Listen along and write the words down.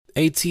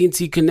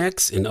AT&T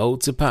connects an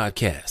ode to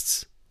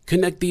podcasts.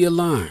 Connect the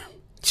alarm.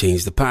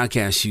 Change the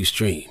podcast you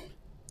stream.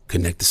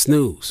 Connect the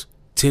snooze.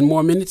 10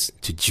 more minutes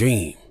to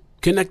dream.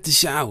 Connect the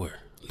shower.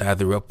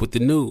 Lather up with the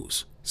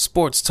news,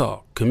 sports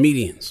talk,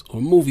 comedians, or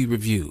movie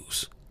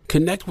reviews.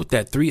 Connect with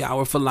that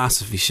 3-hour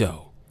philosophy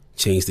show.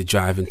 Change the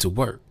drive into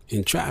work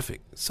in traffic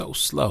so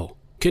slow.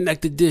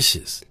 Connect the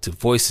dishes to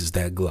voices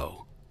that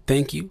glow.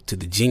 Thank you to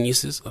the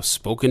geniuses of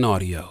spoken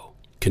audio.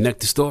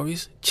 Connect the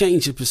stories,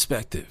 change your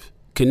perspective.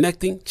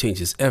 Connecting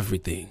changes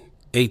everything.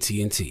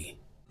 AT&T.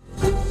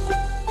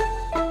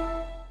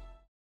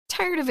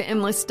 Tired of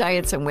endless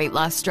diets and weight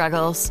loss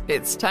struggles?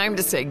 It's time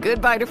to say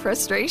goodbye to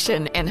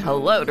frustration and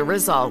hello to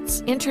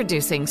results.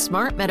 Introducing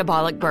Smart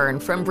Metabolic Burn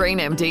from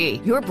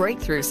BrainMD, your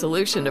breakthrough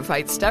solution to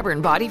fight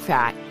stubborn body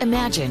fat.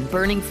 Imagine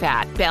burning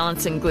fat,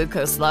 balancing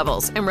glucose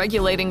levels, and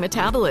regulating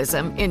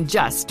metabolism in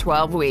just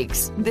 12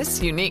 weeks.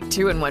 This unique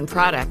 2-in-1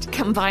 product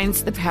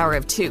combines the power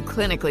of 2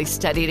 clinically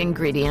studied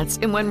ingredients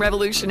in one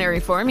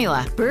revolutionary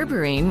formula.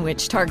 Berberine,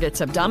 which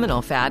targets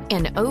abdominal fat,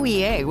 and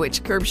OEA,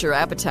 which curbs your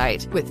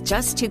appetite. With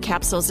just 2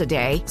 capsules a day,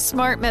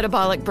 Smart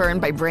Metabolic Burn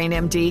by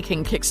BrainMD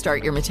can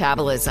kickstart your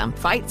metabolism,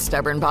 fight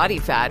stubborn body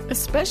fat,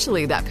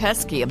 especially that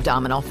pesky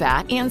abdominal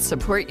fat, and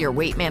support your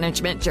weight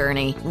management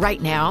journey.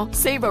 Right now,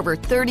 save over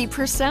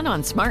 30%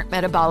 on Smart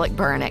Metabolic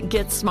Burn at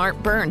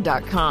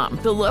GetSmartBurn.com.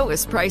 The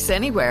lowest price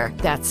anywhere.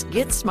 That's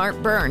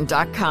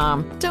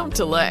GetSmartBurn.com. Don't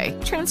delay.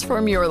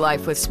 Transform your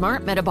life with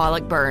Smart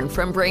Metabolic Burn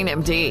from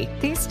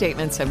BrainMD. These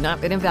statements have not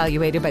been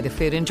evaluated by the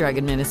Food and Drug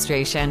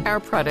Administration. Our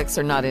products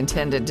are not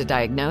intended to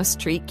diagnose,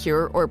 treat,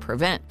 cure, or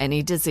prevent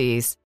any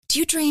disease. Do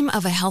you dream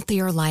of a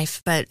healthier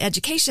life, but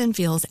education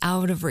feels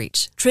out of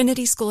reach?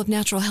 Trinity School of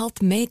Natural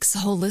Health makes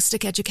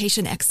holistic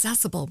education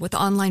accessible with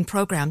online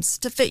programs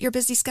to fit your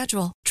busy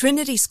schedule.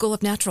 Trinity School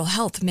of Natural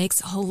Health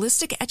makes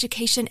holistic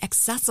education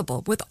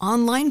accessible with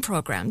online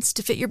programs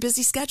to fit your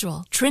busy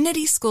schedule.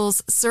 Trinity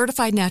School's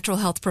Certified Natural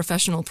Health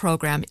Professional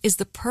Program is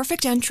the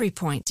perfect entry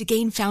point to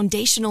gain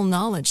foundational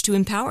knowledge to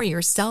empower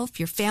yourself,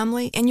 your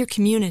family, and your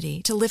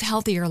community to live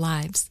healthier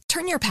lives.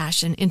 Turn your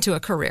passion into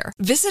a career.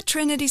 Visit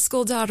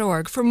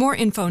trinityschool.org for more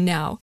info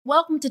now.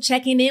 Welcome to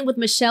Checking In with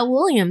Michelle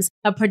Williams,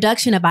 a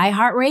production of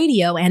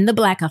iHeartRadio and The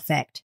Black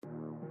Effect.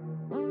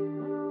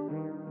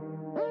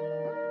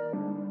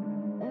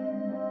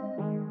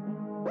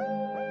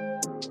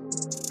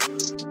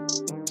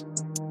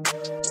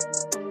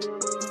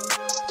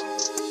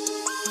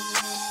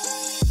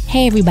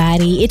 Hey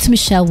everybody, it's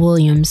Michelle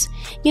Williams.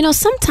 You know,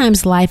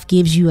 sometimes life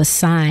gives you a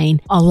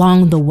sign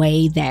along the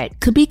way that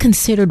could be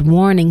considered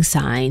warning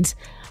signs,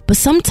 but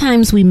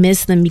sometimes we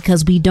miss them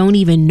because we don't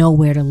even know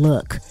where to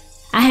look.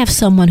 I have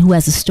someone who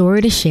has a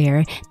story to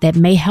share that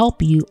may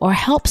help you or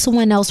help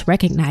someone else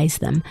recognize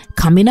them.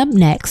 Coming up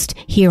next,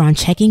 here on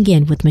Checking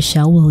In with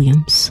Michelle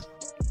Williams.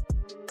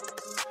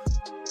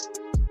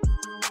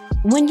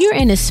 When you're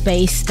in a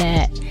space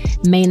that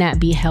may not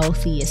be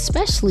healthy,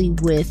 especially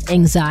with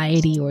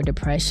anxiety or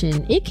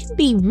depression, it can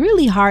be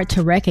really hard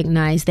to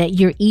recognize that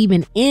you're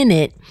even in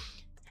it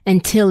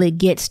until it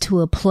gets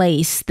to a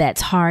place that's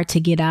hard to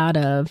get out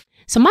of.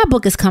 So my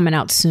book is coming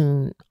out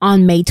soon,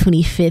 on May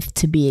 25th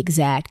to be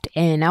exact,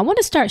 and I want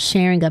to start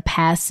sharing a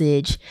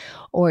passage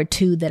or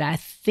two that I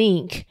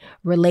think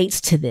relates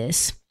to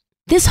this.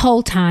 This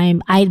whole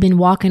time, I'd been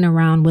walking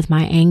around with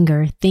my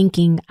anger,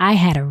 thinking I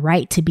had a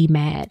right to be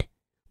mad,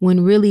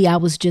 when really I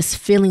was just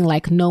feeling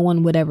like no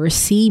one would ever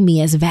see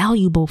me as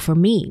valuable for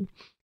me.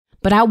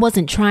 But I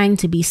wasn't trying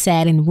to be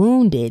sad and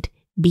wounded.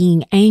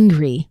 Being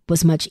angry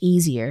was much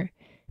easier.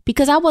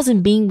 Because I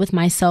wasn't being with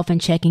myself and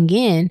checking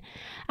in,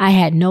 I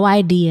had no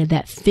idea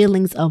that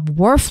feelings of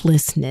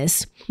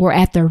worthlessness were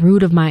at the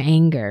root of my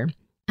anger.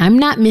 I'm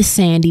not Miss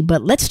Sandy,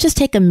 but let's just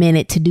take a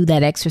minute to do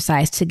that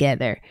exercise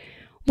together.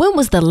 When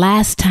was the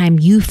last time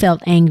you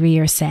felt angry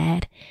or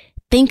sad?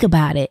 Think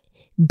about it.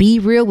 Be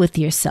real with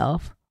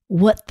yourself.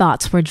 What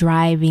thoughts were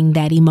driving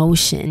that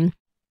emotion?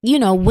 You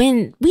know,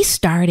 when we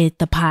started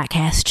the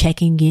podcast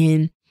Checking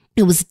In,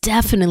 it was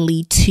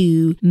definitely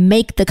to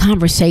make the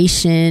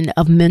conversation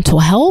of mental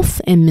health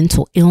and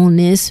mental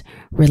illness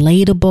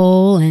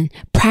relatable and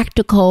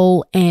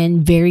practical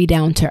and very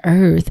down to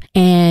earth.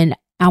 And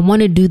I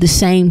want to do the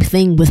same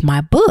thing with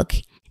my book.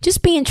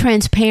 Just being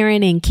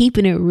transparent and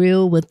keeping it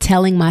real with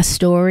telling my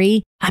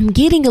story. I'm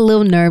getting a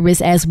little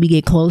nervous as we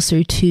get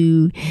closer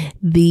to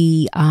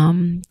the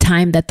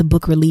time that the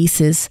book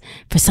releases.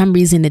 For some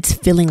reason, it's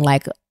feeling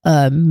like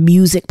a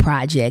music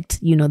project,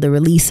 you know, the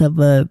release of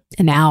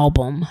an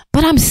album.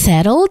 But I'm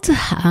settled.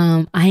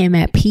 I am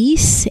at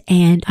peace.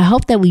 And I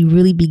hope that we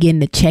really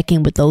begin to check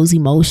in with those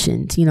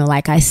emotions. You know,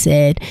 like I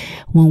said,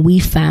 when we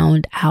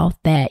found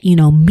out that, you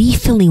know, me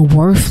feeling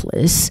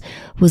worthless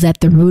was at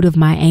the root of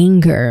my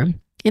anger.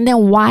 And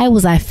then why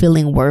was I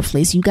feeling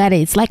worthless?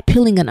 It's like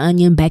peeling an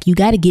onion back. You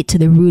got to get to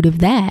the root of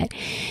that.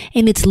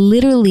 And it's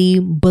literally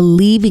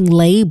believing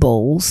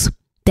labels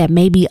that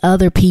maybe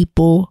other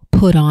people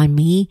put on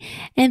me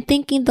and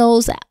thinking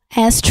those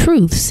as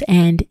truths.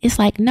 And it's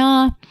like,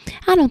 nah,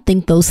 I don't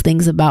think those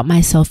things about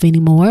myself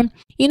anymore.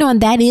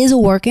 And that is a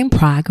work in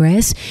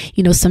progress.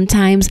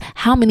 Sometimes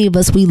how many of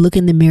us, we look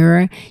in the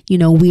mirror,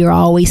 we are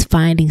always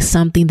finding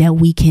something that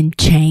we can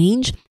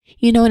change.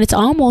 And it's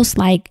almost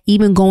like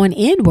even going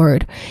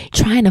inward,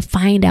 trying to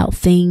find out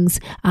things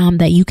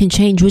that you can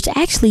change, which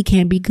actually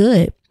can be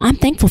good. I'm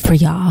thankful for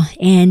y'all,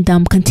 and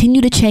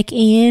continue to check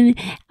in.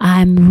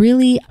 I'm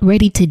really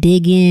ready to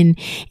dig in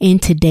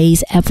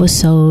today's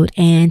episode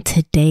and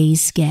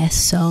today's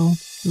guest. So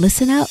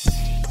listen up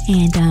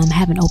and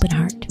have an open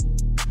heart.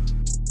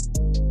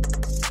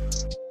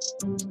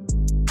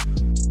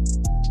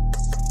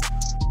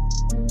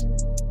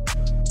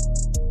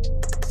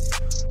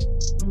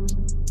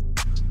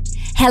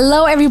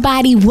 Hello,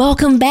 everybody.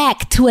 Welcome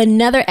back to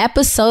another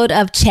episode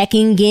of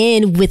Checking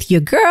In with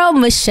your girl,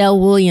 Michelle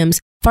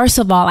Williams. First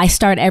of all, I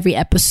start every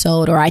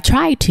episode, or I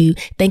try to,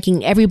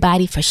 thanking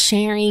everybody for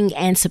sharing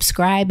and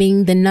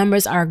subscribing. The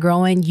numbers are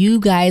growing. You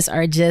guys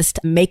are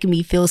just making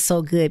me feel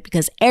so good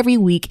because every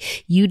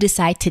week you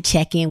decide to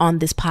check in on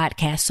this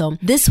podcast. So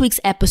this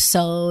week's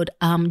episode,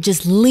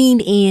 just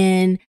lean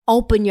in,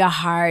 open your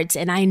hearts.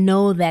 And I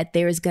know that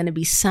there is going to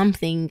be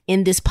something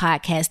in this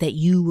podcast that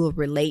you will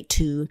relate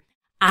to.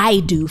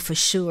 I do for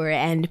sure.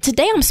 And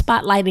today I'm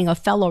spotlighting a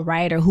fellow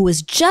writer who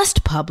has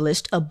just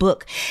published a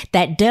book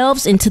that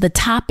delves into the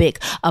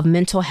topic of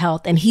mental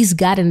health. And he's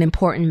got an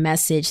important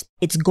message.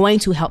 It's going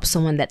to help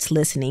someone that's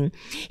listening.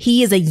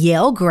 He is a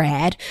Yale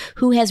grad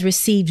who has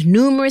received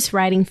numerous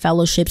writing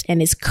fellowships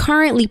and is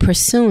currently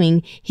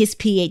pursuing his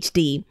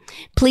PhD.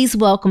 Please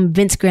welcome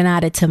Vince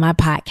Granata to my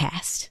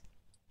podcast.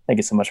 Thank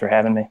you so much for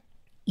having me.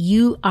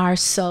 You are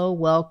so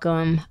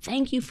welcome.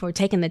 Thank you for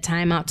taking the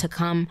time out to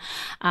come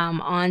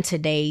on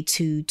today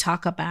to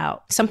talk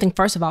about something,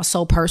 first of all,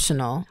 so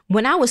personal.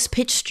 When I was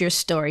pitched your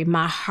story,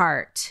 my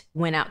heart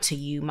went out to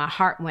you. My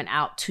heart went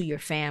out to your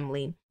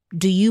family.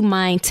 Do you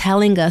mind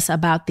telling us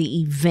about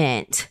the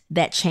event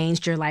that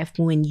changed your life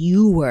when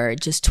you were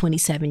just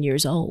 27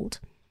 years old?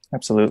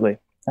 Absolutely.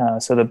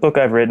 So the book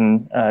I've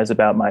written is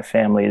about my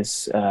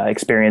family's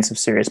experience of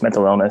serious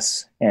mental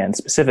illness, and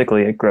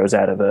specifically it grows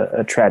out of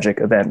a tragic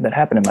event that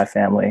happened in my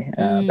family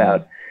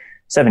about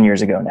 7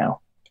 years ago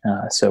now.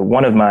 So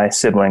one of my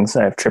siblings,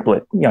 I have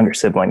triplet younger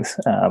siblings,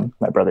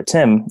 my brother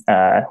Tim,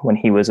 when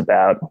he was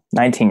about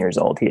 19 years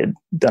old, he had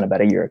done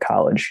about a year of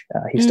college.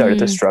 He started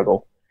to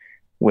struggle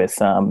with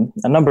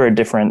a number of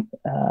different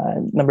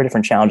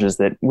challenges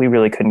that we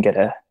really couldn't get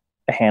a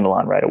handle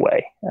on right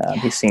away.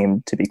 He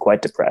seemed to be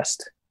quite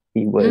depressed.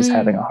 He was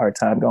having a hard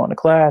time going to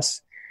class,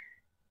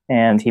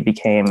 and he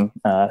became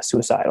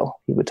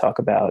suicidal. He would talk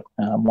about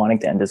wanting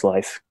to end his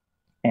life.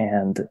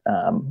 And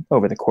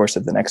over the course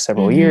of the next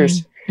several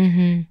years,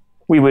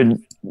 we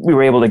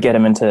were able to get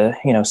him into,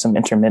 some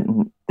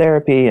intermittent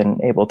therapy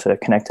and able to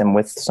connect him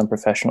with some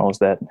professionals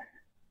that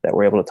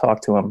were able to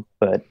talk to him.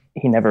 But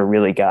he never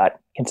really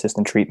got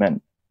consistent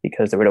treatment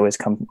because there would always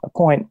come a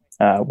point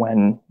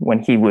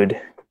when he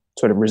would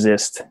sort of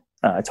resist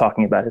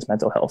talking about his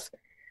mental health.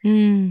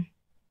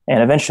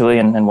 And eventually,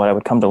 and what I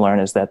would come to learn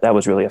is that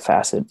was really a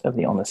facet of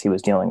the illness he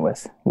was dealing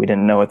with. We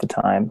didn't know at the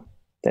time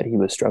that he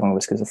was struggling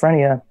with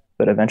schizophrenia,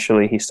 but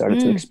eventually he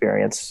started to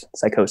experience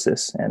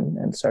psychosis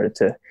and started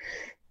to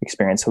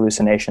experience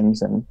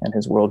hallucinations, and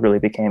his world really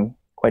became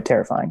quite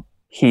terrifying.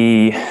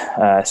 He,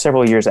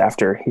 several years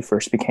after he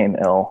first became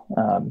ill,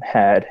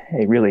 had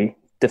a really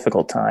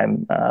difficult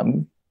time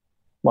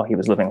while he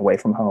was living away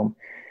from home.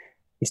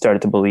 He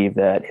started to believe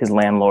that his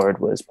landlord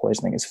was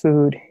poisoning his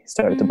food. He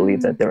started to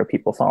believe that there were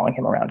people following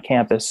him around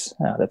campus,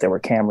 that there were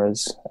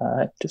cameras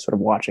just sort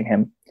of watching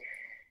him.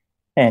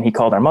 And he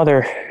called our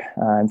mother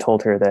and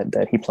told her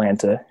that he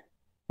planned to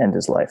end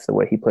his life. The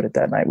way he put it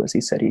that night was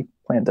he said he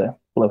planned to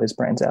blow his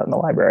brains out in the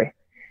library.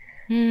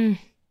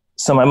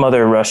 So my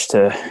mother rushed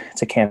to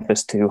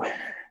campus to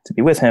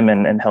be with him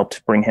and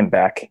helped bring him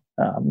back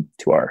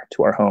to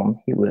our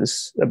home. He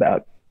was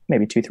about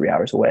maybe 2-3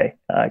 hours away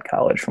at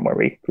college from where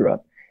we grew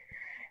up.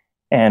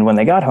 And when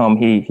they got home,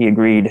 he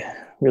agreed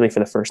really for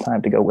the first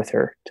time to go with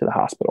her to the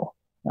hospital.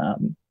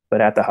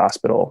 But at the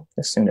hospital,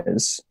 as soon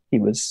as he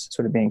was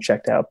sort of being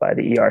checked out by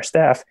the ER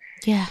staff,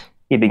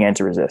 he began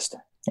to resist.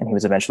 And he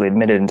was eventually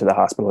admitted into the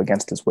hospital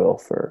against his will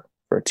for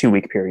a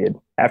 2-week period.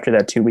 After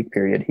that 2-week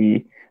period,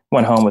 he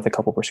went home with a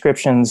couple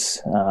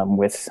prescriptions,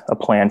 with a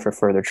plan for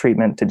further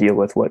treatment to deal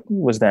with what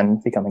was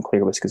then becoming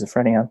clear was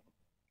schizophrenia.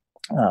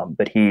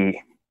 But he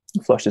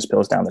flushed his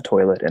pills down the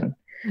toilet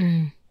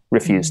and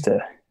refused to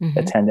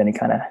attend any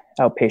kind of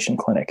outpatient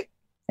clinic,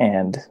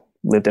 and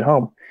lived at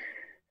home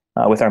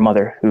with our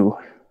mother, who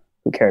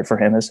cared for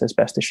him as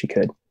best as she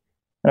could.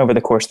 And over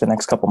the course of the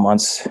next couple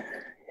months,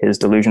 his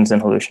delusions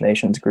and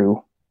hallucinations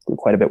grew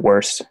quite a bit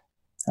worse,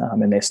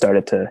 and they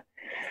started to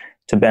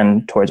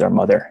bend towards our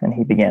mother. And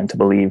he began to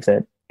believe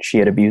that she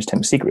had abused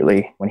him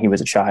secretly when he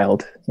was a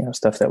child,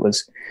 stuff that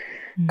was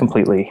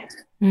completely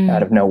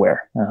out of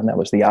nowhere. That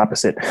was the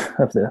opposite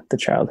of the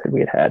childhood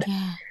we had.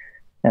 Yeah.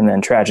 And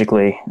then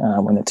tragically,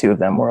 when the two of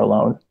them were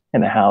alone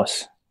in the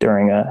house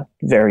during a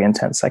very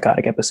intense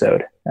psychotic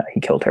episode,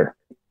 he killed her.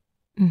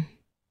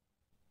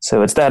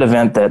 So it's that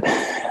event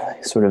that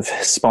sort of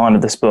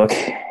spawned this book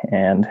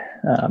and,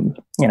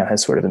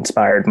 has sort of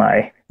inspired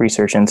my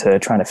research into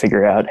trying to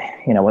figure out,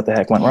 what the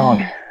heck went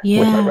wrong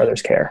with my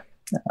brother's care.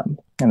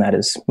 And that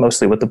is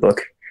mostly what the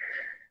book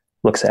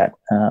looks at,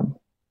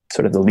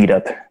 sort of the lead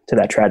up to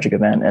that tragic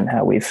event and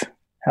how we've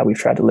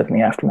tried to live in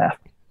the aftermath.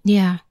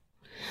 Yeah.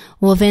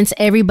 Well, Vince,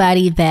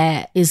 everybody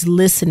that is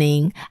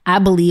listening, I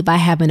believe I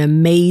have an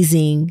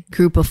amazing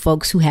group of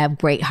folks who have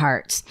great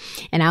hearts.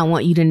 And I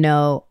want you to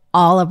know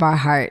all of our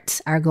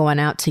hearts are going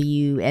out to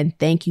you. And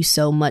thank you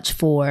so much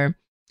for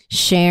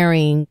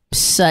sharing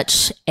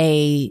such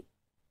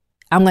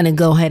I'm going to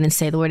go ahead and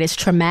say the word, it's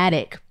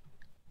traumatic.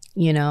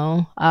 I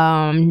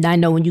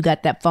know when you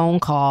got that phone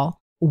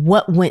call,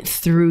 what went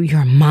through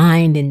your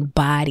mind and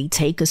body?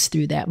 Take us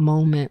through that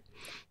moment.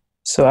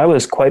 So I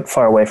was quite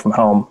far away from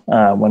home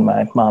when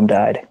my mom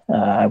died.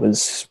 I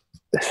was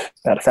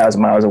about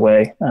 1,000 miles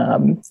away,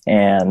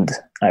 and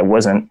I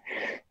wasn't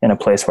in a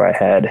place where I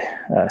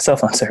had cell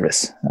phone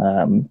service.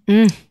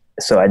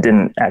 So I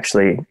didn't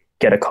actually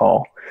get a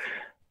call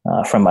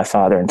from my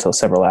father until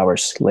several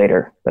hours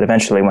later. But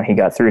eventually, when he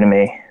got through to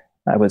me,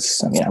 I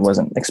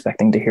wasn't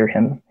expecting to hear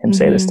him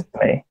say this to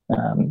me,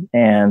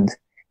 and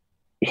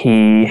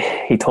he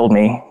told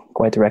me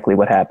quite directly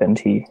what happened.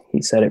 He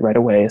said it right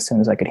away as soon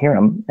as I could hear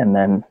him. And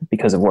then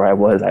because of where I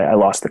was, I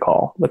lost the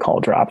call. The call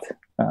dropped.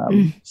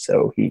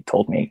 So he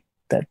told me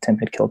that Tim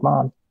had killed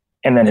Mom.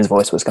 And then his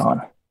voice was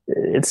gone.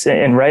 It's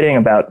in writing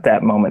about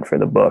that moment for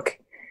the book,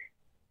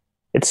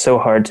 it's so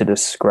hard to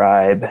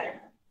describe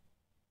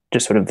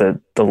just sort of the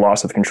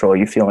loss of control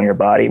you feel in your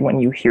body when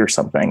you hear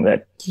something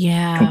that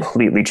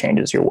completely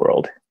changes your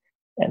world,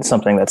 and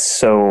something that's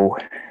so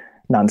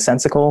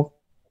nonsensical.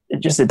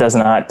 It does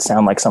not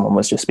sound like someone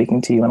was just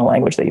speaking to you in a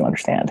language that you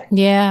understand.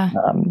 Yeah.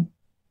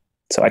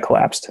 So I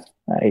collapsed.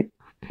 And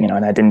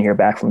I didn't hear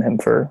back from him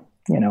for,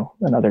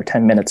 another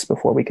 10 minutes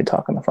before we could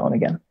talk on the phone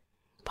again.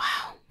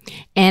 Wow.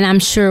 And I'm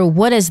sure,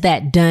 what has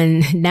that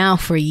done now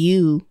for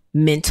you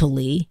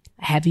mentally?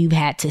 Have you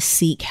had to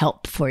seek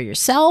help for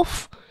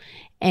yourself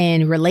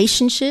and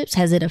relationships?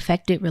 Has it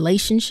affected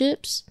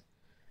relationships?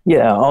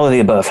 Yeah, all of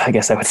the above, I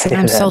guess I would say.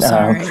 I'm so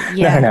sorry.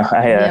 No.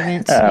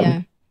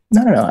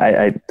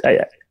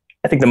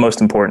 I think the most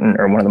important,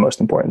 or one of the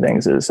most important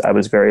things, is I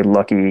was very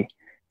lucky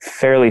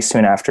fairly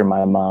soon after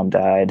my mom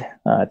died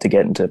to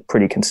get into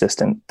pretty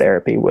consistent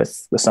therapy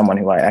with someone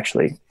who I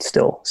actually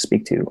still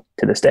speak to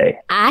this day.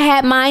 I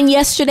had mine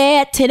yesterday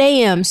at 10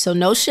 a.m., so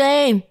no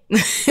shame.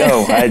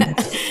 Believe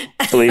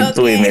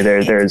me,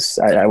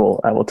 I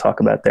will talk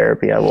about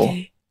therapy. I will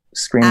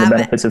scream the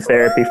benefits of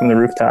therapy from the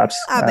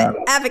rooftops. I'm an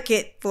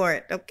advocate for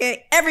it,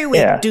 okay? Every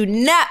week. Yeah.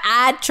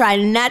 I try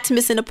not to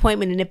miss an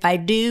appointment, and if I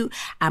do,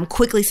 I'm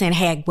quickly saying,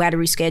 hey, I got to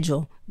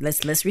reschedule.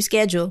 Let's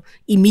reschedule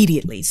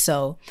immediately.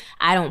 So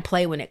I don't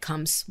play when it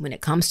comes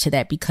to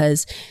that,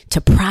 because to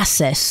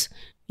process,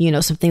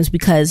 some things,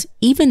 because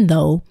even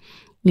though,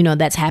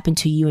 that's happened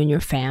to you and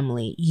your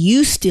family,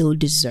 you still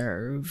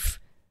deserve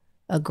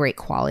a great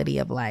quality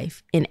of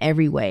life in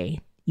every way.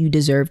 You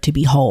deserve to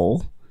be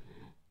whole.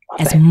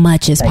 As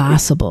much as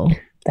possible.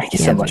 Thank you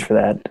so much for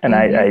that. And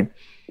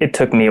it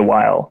took me a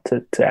while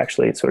to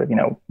actually sort of,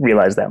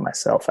 realize that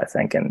myself, I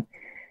think. And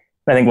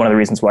I think one of the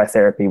reasons why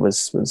therapy it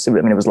was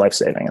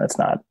life-saving, and it's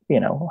not,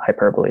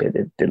 hyperbole.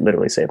 It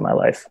literally saved my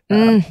life.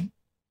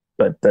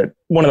 But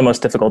one of the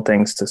most difficult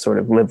things to sort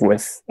of live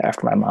with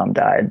after my mom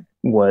died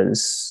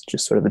was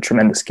just sort of the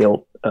tremendous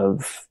guilt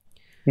of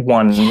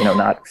one,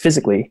 not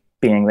physically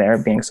being there,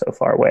 being so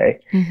far away.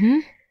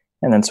 Mm-hmm.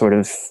 And then sort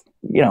of,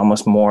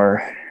 almost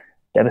more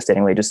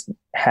devastatingly, just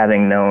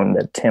having known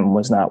that Tim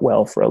was not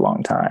well for a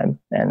long time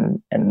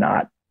and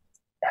not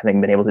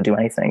having been able to do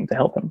anything to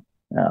help him.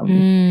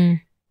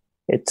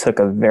 It took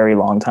a very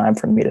long time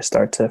for me to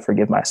start to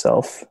forgive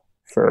myself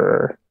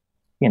for,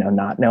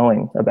 not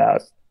knowing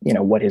about,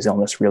 what his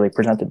illness really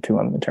presented to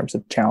him in terms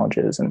of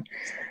challenges, and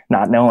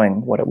not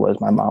knowing what it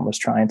was my mom was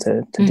trying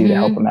to do to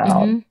help him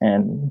out.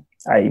 And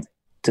I,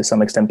 to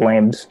some extent,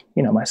 blamed,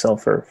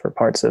 myself for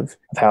parts of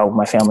how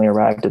my family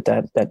arrived at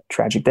that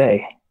tragic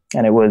day.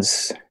 And it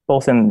was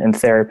both in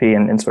therapy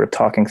and in sort of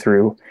talking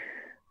through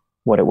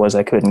what it was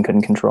I could and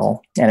couldn't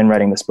control, and in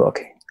writing this book.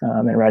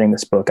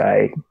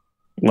 I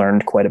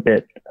learned quite a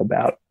bit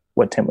about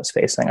what Tim was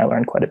facing. I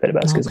learned quite a bit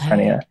about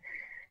schizophrenia.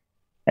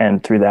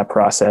 And through that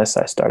process,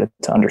 I started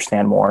to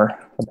understand more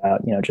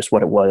about, just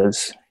what it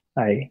was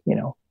I,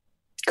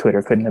 could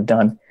or couldn't have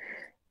done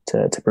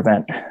to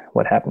prevent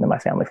what happened to my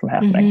family from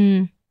happening.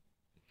 Mm-hmm.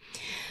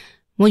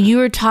 Well, you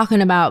were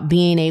talking about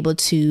being able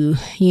to,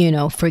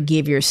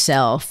 forgive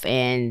yourself,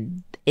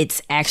 and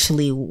it's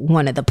actually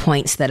one of the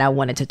points that I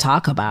wanted to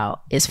talk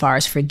about as far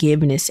as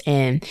forgiveness.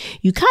 And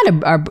you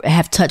kind of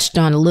have touched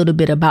on a little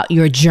bit about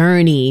your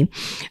journey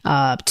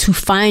to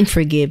find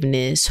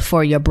forgiveness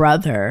for your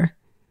brother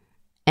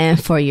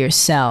and for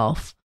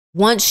yourself.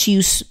 Once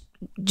you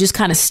just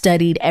kind of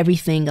studied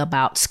everything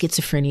about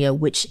schizophrenia,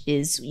 which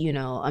is,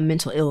 a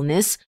mental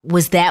illness,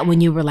 was that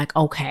when you were like,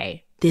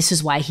 okay, this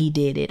is why he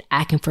did it,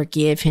 I can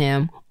forgive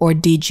him? Or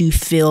did you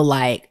feel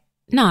like,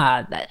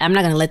 nah, I'm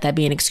not going to let that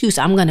be an excuse.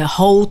 I'm going to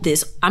hold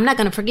this. I'm not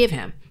going to forgive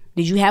him.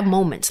 Did you have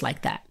moments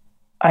like that?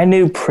 I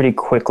knew pretty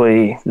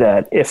quickly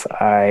that if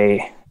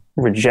I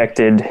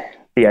rejected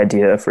the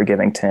idea of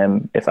forgiving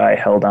Tim, if I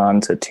held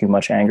on to too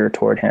much anger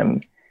toward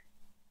him,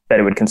 that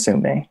it would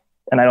consume me.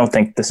 And I don't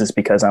think this is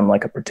because I'm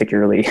like a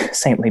particularly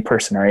saintly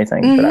person or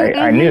anything, but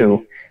I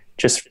knew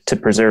just to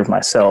preserve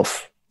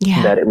myself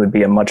that it would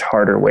be a much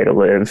harder way to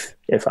live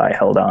if I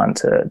held on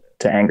to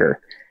anger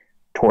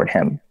toward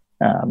him.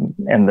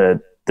 And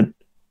the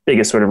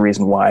biggest sort of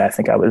reason why I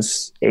think I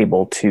was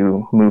able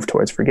to move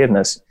towards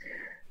forgiveness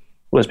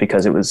was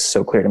because it was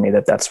so clear to me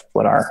that that's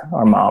what our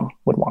mom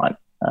would want.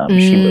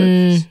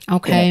 She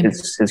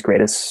was his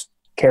greatest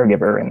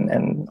caregiver,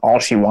 and all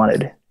she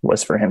wanted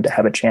was for him to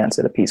have a chance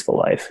at a peaceful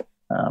life.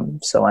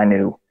 So I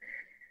knew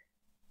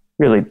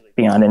really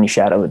beyond any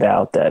shadow of a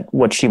doubt that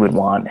what she would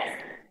want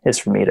is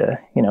for me to,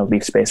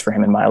 leave space for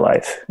him in my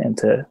life and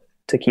to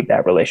keep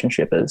that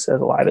relationship as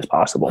alive as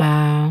possible.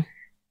 Wow.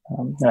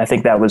 And I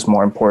think that was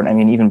more important. I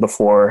mean, even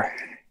before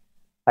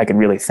I could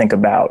really think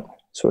about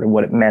sort of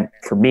what it meant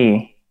for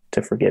me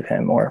to forgive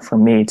him or for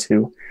me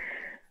to,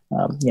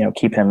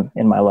 keep him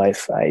in my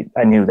life,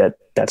 I knew that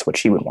that's what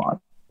she would want.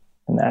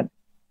 And that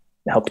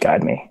helped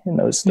guide me in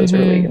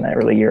that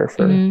early year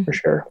for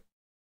sure.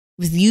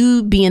 With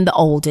you being the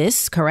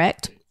oldest,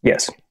 correct?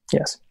 Yes.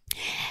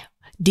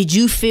 Did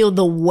you feel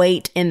the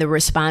weight and the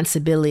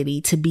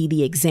responsibility to be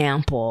the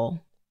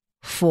example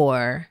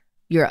for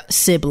your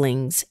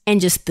siblings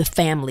and just the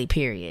family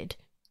period?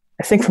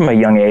 I think from a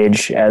young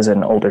age, as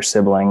an older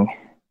sibling,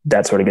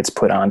 that sort of gets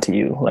put onto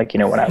you. Like,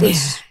 when I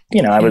was,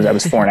 I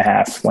was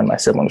 4.5 when my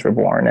siblings were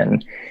born,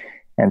 and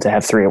to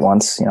have 3 at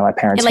once, my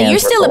parents. You're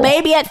still a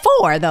baby at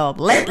 4, though.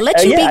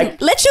 Let you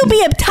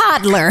be a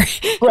toddler.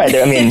 Right.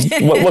 I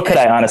mean, what could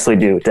I honestly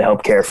do to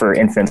help care for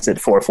infants at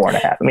 4.5?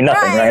 I mean,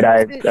 nothing,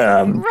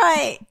 right?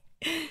 Right.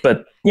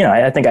 But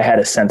I think I had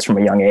a sense from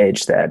a young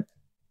age that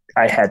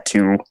I had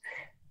to,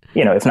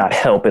 if not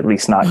help, at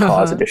least not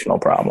cause additional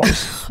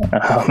problems.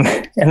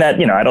 And that,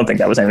 I don't think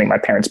that was anything my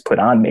parents put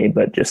on me,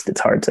 but just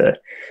it's hard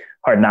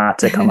not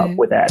to come up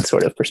with that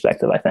sort of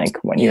perspective, I think,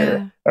 when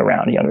you're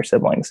around younger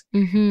siblings.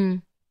 Mm-hmm.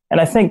 And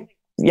I think,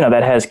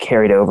 that has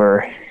carried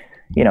over,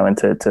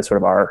 into sort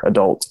of our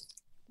adult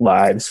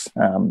lives.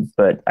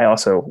 But I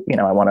also,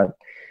 I want to,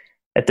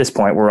 at this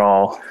point, we're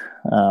all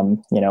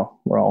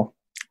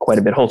quite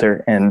a bit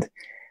older. And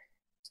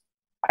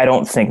I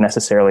don't think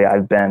necessarily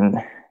I've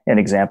been an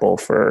example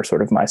for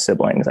sort of my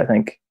siblings. I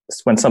think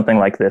when something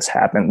like this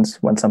happens,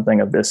 when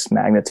something of this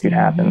magnitude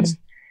happens,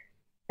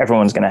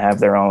 everyone's going to have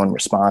their own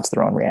response,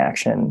 their own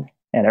reaction,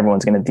 and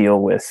everyone's going to deal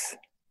with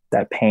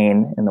that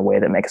pain in the way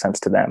that makes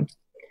sense to them.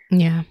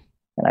 Yeah.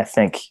 And I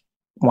think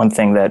one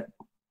thing that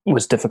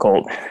was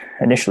difficult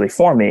initially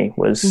for me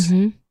was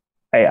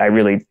I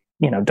really,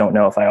 don't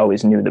know if I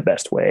always knew the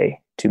best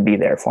way to be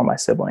there for my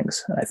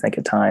siblings. And I think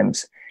at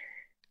times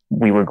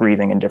we were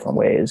grieving in different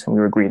ways and we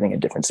were grieving at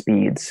different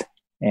speeds.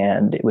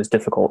 And it was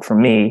difficult for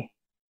me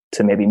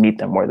to maybe meet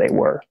them where they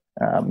were.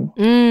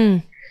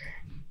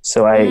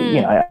 So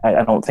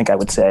I don't think I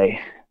would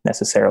say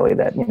necessarily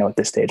that, at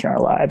this stage in our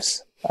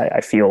lives,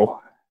 I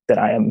feel that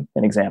I am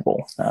an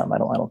example. I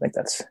don't think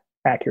that's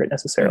accurate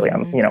necessarily.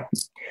 I'm,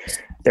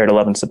 there to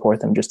love and support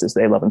them just as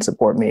they love and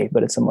support me,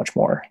 but it's a much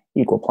more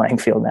equal playing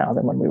field now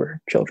than when we were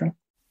children.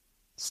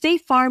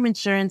 State Farm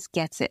Insurance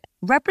gets it.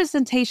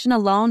 Representation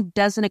alone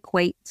doesn't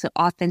equate to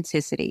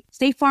authenticity.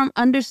 State Farm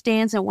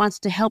understands and wants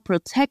to help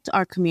protect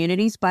our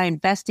communities by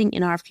investing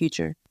in our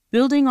future,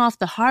 building off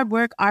the hard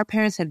work our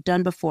parents have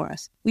done before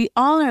us. We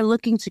all are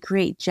looking to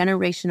create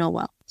generational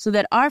wealth so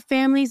that our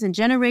families and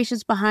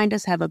generations behind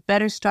us have a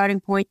better starting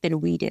point than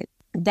we did.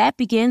 That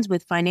begins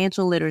with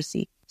financial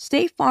literacy.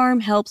 State Farm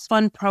helps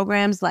fund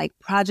programs like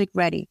Project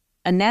Ready,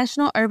 a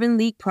National Urban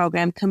League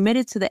program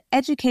committed to the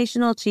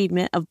educational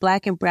achievement of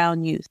Black and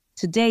Brown youth.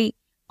 To date,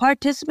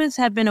 participants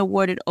have been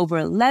awarded over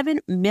 $11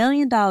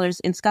 million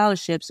in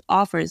scholarships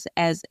offers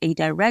as a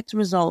direct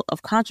result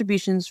of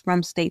contributions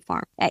from State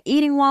Farm. At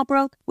Eating While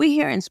Broke, we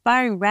hear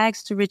inspiring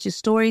rags to riches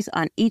stories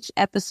on each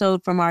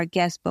episode from our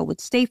guests, but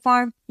with State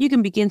Farm, you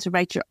can begin to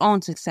write your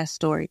own success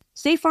story.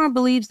 State Farm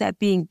believes that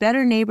being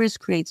better neighbors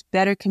creates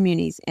better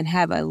communities and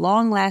have a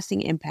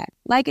long-lasting impact.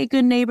 Like a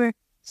good neighbor,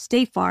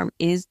 State Farm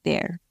is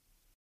there.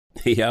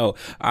 Yo,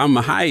 I'm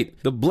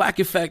hyped. The Black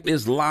Effect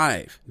is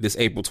live. This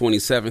April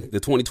 27th, the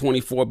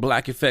 2024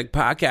 Black Effect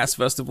Podcast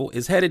Festival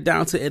is headed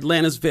down to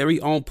Atlanta's very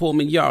own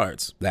Pullman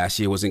Yards. Last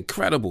year was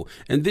incredible,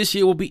 and this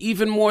year will be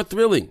even more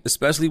thrilling,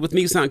 especially with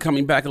Nissan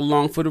coming back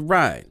along for the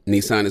ride.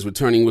 Nissan is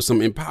returning with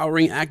some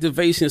empowering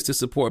activations to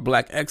support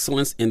Black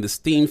excellence in the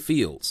STEAM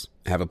fields.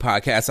 Have a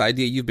podcast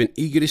idea you've been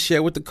eager to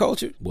share with the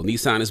culture? Well,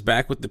 Nissan is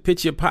back with the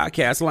Pitch Your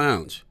Podcast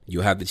Lounge.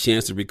 You'll have the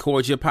chance to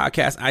record your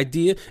podcast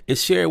idea and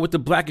share it with the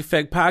Black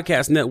Effect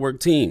Podcast Network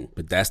team.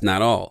 But that's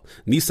not all.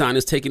 Nissan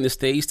is taking the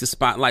stage to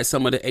spotlight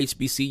some of the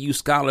HBCU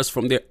scholars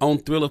from their own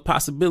Thrill of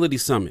Possibility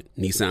Summit,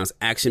 Nissan's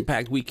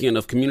action-packed weekend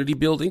of community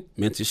building,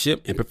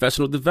 mentorship, and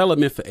professional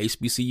development for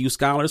HBCU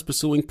scholars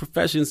pursuing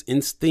professions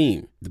in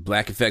STEAM. The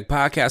Black Effect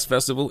Podcast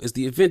Festival is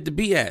the event to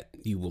be at.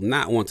 You will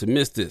not want to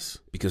miss this,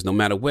 because no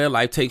matter where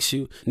life takes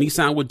you,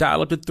 Nissan will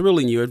dial up the thrill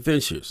in your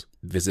adventures.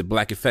 Visit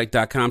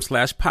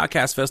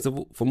blackeffect.com/podcast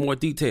festival for more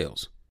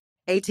details.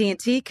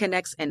 AT&T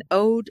connects an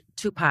ode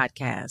to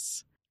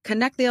podcasts.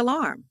 Connect the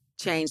alarm.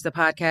 Change the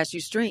podcast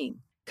you stream.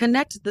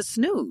 Connect the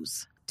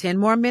snooze. 10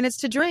 more minutes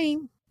to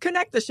dream.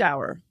 Connect the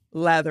shower.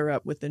 Lather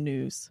up with the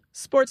news,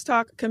 sports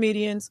talk,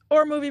 comedians,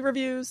 or movie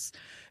reviews.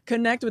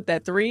 Connect with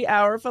that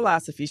 3-hour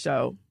philosophy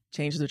show.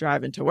 Change the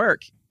drive into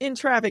work in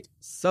traffic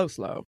so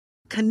slow.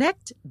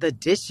 Connect the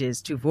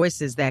dishes to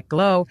voices that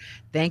glow.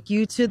 Thank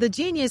you to the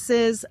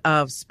geniuses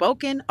of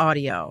spoken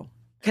audio.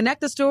 Connect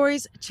the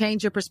stories,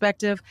 change your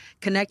perspective.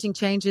 Connecting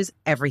changes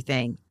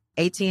everything.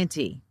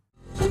 AT&T.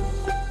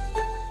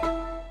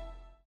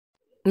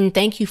 And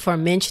thank you for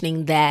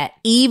mentioning that.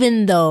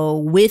 Even though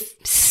with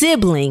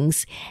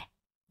siblings,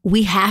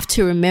 we have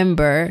to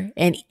remember,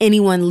 and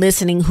anyone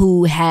listening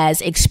who has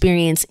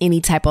experienced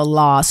any type of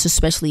loss,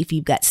 especially if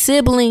you've got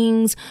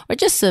siblings or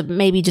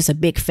maybe just a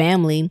big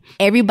family,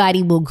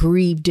 everybody will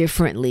grieve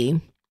differently.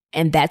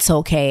 And that's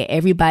okay.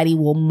 Everybody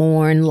will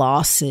mourn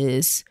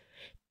losses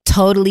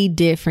totally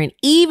different,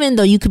 even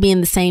though you could be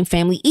in the same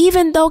family,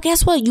 even though,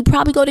 guess what? You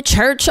probably go to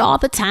church all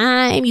the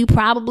time.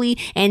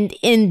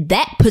 And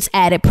that puts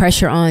added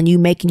pressure on you,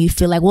 making you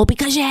feel like, well,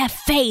 because you have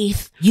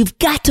faith, you've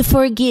got to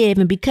forgive.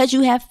 And because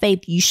you have faith,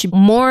 you should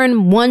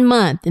mourn 1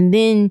 month and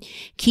then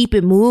keep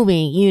it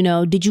moving. You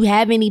know, did you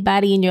have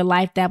anybody in your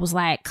life that was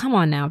like, come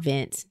on now,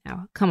 Vince,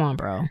 now, come on,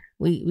 bro,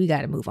 we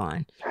got to move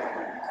on?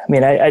 I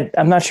mean,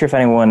 I'm not sure if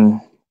anyone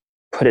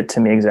put it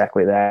to me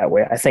exactly that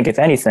way. I think if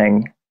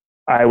anything,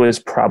 I was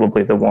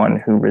probably the one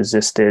who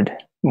resisted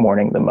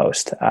mourning the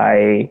most.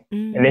 I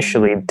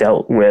initially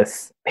dealt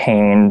with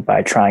pain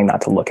by trying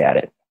not to look at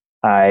it.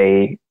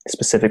 I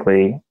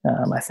specifically,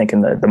 I think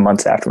in the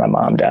months after my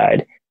mom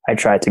died, I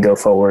tried to go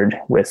forward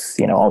with,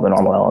 all the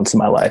normal elements of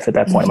my life. At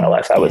that point in my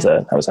life, I was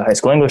a high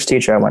school English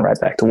teacher. I went right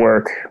back to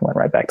work, went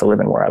right back to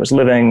living where I was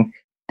living.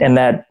 And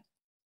that,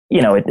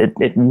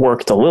 it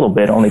worked a little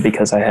bit only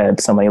because I had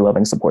so many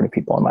loving, supportive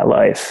people in my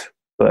life.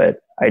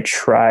 But I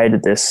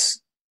tried this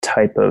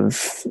type of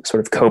sort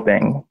of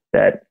coping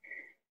that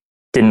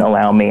didn't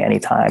allow me any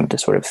time to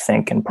sort of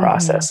think and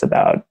process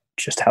about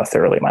just how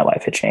thoroughly my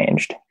life had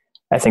changed.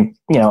 I think,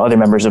 other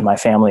members of my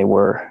family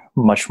were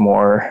much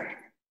more,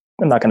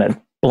 I'm not going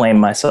to blame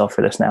myself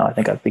for this now. I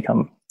think I've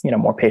become,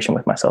 more patient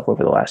with myself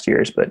over the last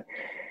years, but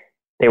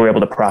they were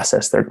able to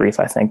process their grief,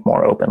 I think,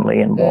 more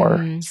openly and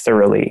more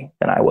thoroughly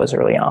than I was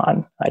early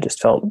on. I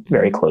just felt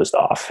very closed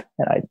off,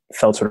 and I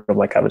felt sort of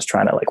like I was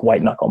trying to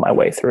white knuckle my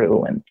way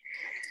through. And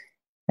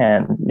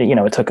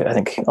it took, I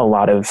think, a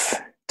lot of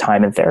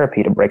time in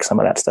therapy to break some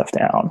of that stuff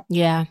down.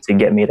 Yeah. To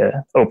get me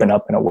to open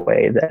up in a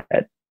way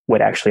that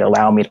would actually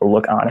allow me to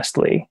look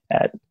honestly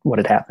at what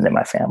had happened in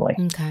my family.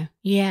 Okay.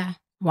 Yeah.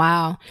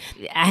 Wow.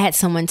 I had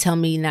someone tell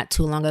me not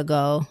too long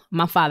ago,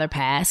 my father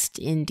passed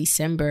in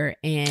December,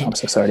 and I'm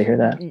so sorry to hear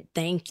that.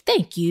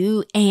 Thank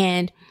you.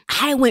 And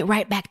I went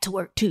right back to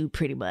work too,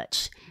 pretty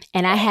much.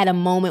 And I had a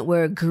moment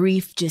where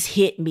grief just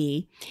hit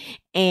me,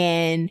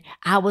 and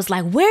I was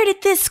like, where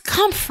did this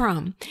come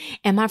from?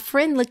 And my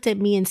friend looked at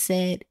me and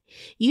said,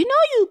 you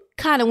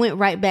kind of went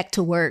right back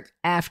to work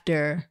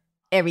after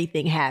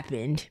everything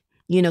happened.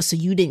 So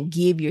you didn't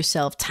give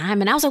yourself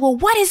time. And I was like, well,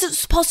 what is it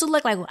supposed to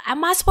look like?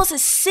 Am I supposed to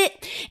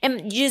sit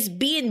and just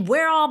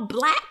wear all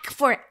black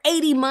for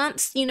 80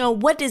 months?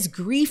 What does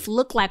grief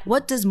look like?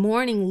 What does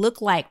mourning look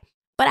like?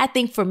 But I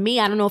think for me,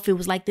 I don't know if it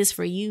was like this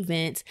for you,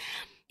 Vince.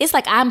 It's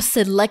like I'm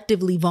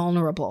selectively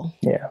vulnerable.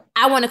 Yeah.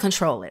 I want to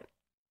control it.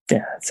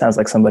 Yeah. It sounds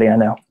like somebody I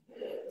know.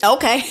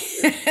 Okay.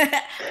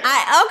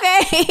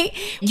 Okay.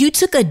 You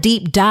took a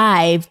deep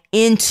dive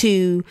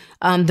into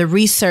the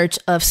research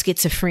of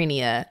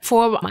schizophrenia.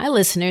 For my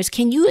listeners,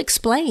 can you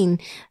explain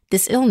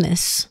this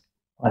illness?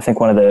 I think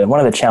one of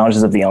the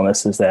challenges of the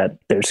illness is that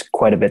there's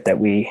quite a bit that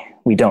we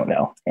don't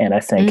know. And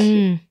I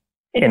think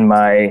in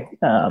my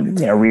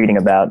reading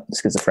about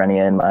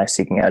schizophrenia and my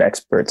seeking out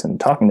experts and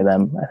talking to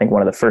them, I think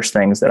one of the first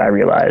things that I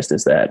realized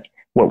is that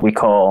what we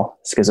call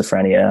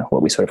schizophrenia,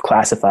 what we sort of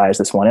classify as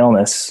this one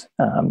illness,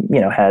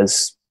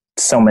 has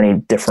so many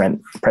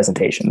different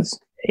presentations.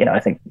 I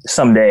think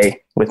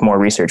someday with more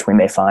research, we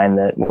may find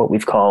that what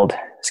we've called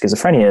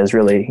schizophrenia is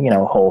really,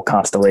 a whole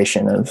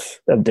constellation of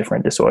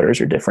different disorders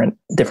or different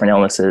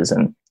illnesses.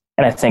 And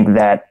I think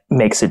that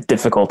makes it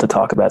difficult to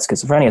talk about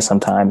schizophrenia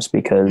sometimes,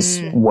 because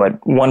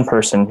what one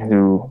person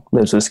who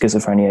lives with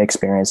schizophrenia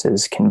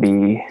experiences can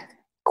be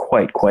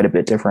quite a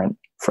bit different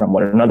from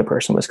what another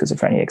person with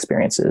schizophrenia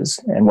experiences.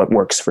 And what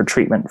works for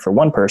treatment for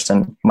one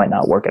person might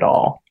not work at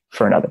all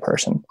for another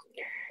person.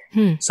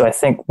 So I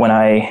think when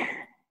I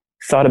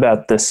thought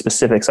about the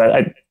specifics,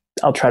 I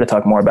I'll try to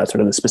talk more about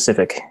sort of the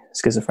specific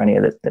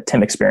schizophrenia that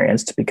Tim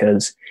experienced,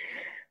 because,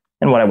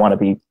 and what I want to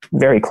be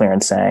very clear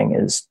in saying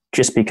is,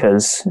 just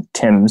because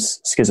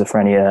Tim's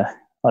schizophrenia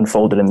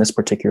unfolded in this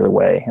particular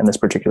way,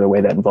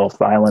 that involved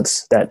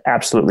violence, that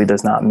absolutely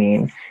does not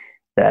mean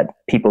that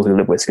people who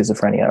live with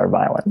schizophrenia are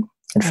violent.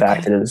 In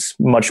fact, it is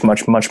much,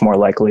 much, much more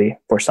likely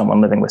for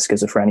someone living with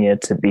schizophrenia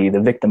to be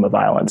the victim of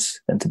violence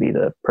than to be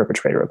the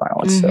perpetrator of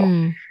violence. So,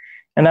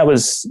 and that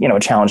was, a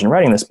challenge in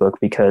writing this book,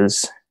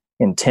 because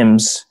in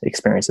Tim's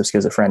experience of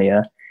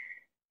schizophrenia,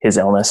 his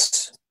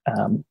illness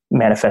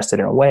manifested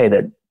in a way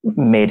that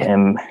made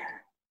him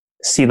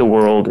see the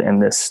world in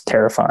this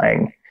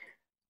terrifying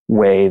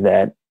way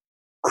that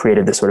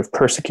created this sort of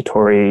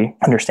persecutory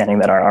understanding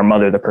that our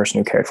mother, the person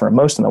who cared for him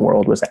most in the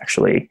world, was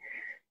actually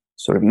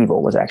sort of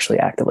evil, was actually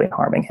actively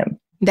harming him.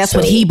 That's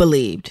what he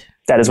believed.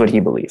 That is what he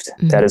believed.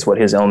 Mm-hmm. That is what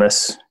his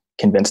illness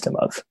convinced him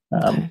of.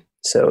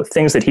 So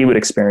things that he would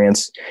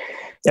experience,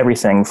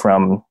 everything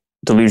from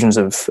delusions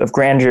of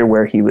grandeur,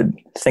 where he would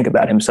think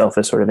about himself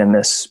as sort of in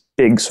this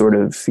big sort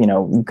of,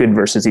 good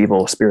versus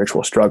evil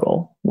spiritual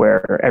struggle,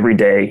 where every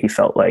day he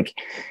felt like,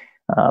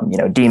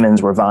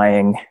 demons were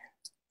vying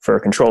for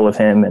control of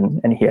him,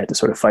 and he had to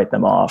sort of fight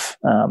them off.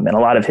 And a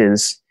lot of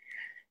his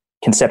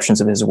conceptions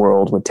of his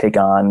world would take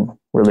on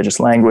religious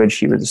language.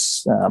 He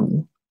was,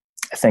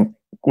 I think,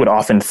 would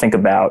often think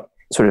about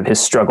sort of his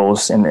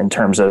struggles in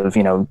terms of,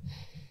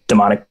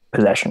 demonic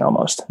possession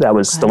almost. That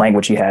was the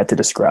language he had to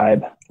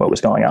describe what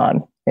was going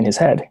on in his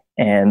head.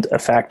 And a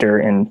factor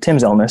in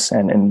Tim's illness,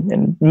 and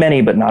in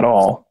many, but not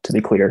all, to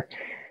be clear,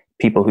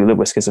 people who live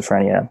with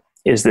schizophrenia,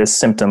 is this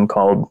symptom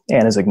called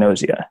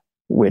anosognosia,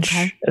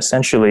 which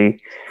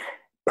essentially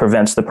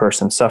prevents the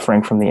person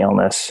suffering from the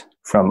illness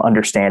from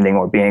understanding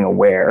or being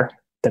aware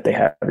that they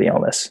have the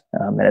illness.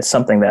 And it's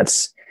something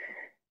that's,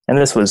 and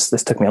this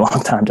took me a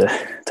long time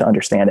to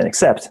understand and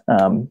accept,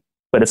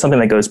 but it's something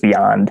that goes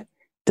beyond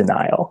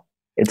denial.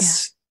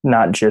 It's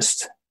not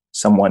just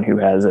someone who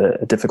has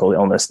a difficult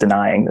illness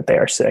denying that they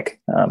are sick,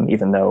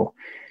 even though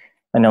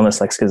an illness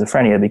like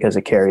schizophrenia, because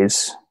it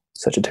carries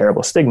such a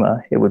terrible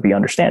stigma, it would be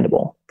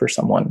understandable for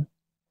someone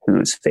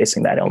who's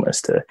facing that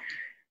illness to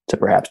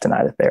perhaps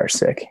deny that they are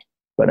sick.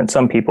 But in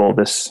some people,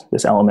 this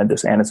element,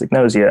 this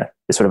anosognosia,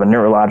 is sort of a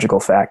neurological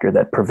factor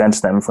that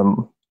prevents them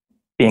from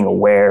being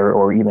aware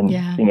or even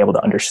being able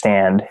to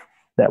understand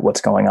that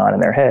what's going on in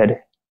their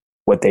head,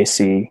 what they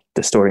see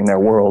distorting their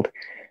world,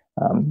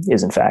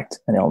 is in fact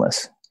an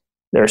illness.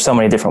 There are so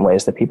many different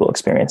ways that people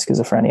experience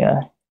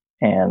schizophrenia.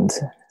 And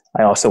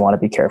I also want to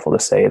be careful to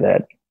say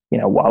that,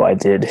 while I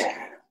did,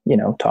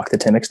 talk to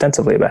Tim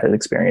extensively about his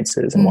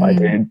experiences, and while I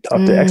did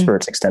talk to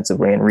experts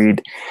extensively and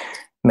read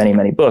many,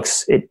 many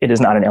books, it is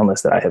not an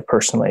illness that I have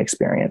personally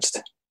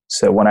experienced.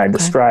 So when I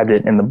described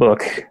it in the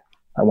book,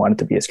 I wanted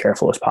to be as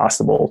careful as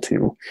possible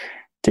to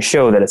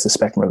show that it's a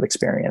spectrum of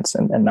experience,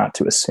 and not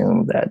to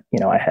assume that,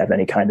 I have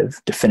any kind of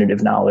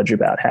definitive knowledge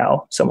about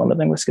how someone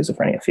living with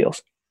schizophrenia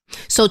feels.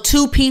 So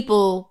two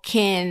people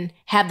can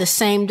have the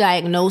same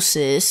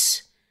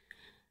diagnosis,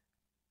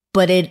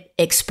 but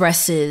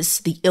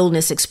the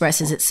illness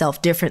expresses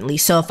itself differently.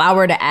 So if I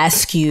were to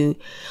ask you,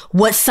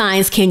 what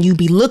signs can you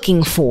be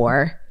looking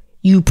for?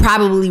 You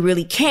probably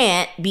really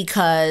can't,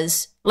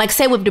 because, like,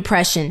 say with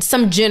depression,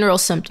 some general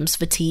symptoms,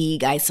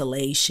 fatigue,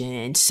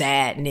 isolation,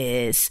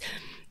 sadness,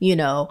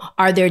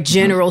 are there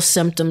general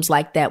symptoms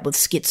like that with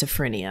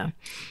schizophrenia?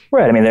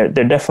 Right. I mean, there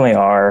definitely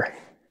are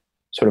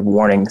sort of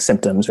warning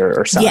symptoms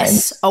or signs.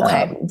 Yes.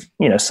 Okay.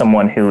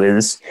 Someone who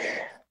is,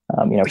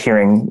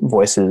 hearing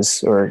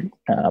voices, or,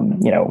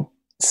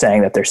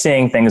 saying that they're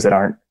seeing things that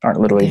aren't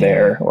literally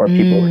there, or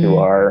people who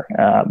are,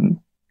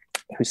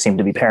 who seem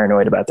to be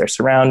paranoid about their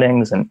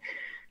surroundings, and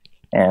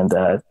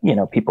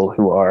people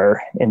who are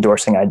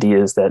endorsing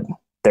ideas that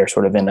they're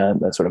sort of in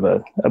a sort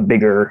of a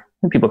bigger,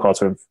 people call it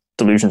sort of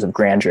delusions of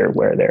grandeur,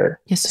 where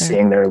they're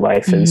seeing their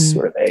life as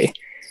sort of a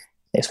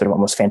sort of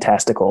almost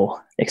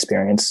fantastical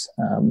experience.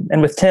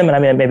 And with Tim, and I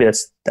mean, maybe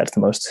that's the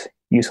most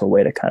useful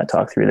way to kind of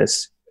talk through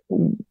this.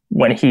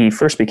 When he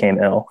first became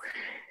ill,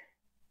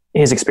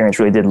 his experience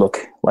really did look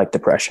like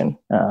depression.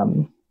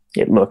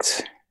 It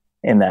looked,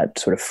 in that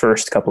sort of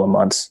first couple of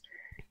months,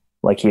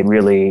 like he had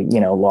really,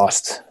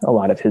 lost a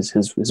lot of his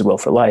will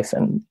for life.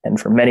 And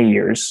for many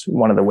years,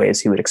 one of the ways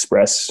he would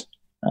express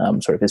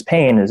sort of his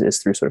pain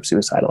is through sort of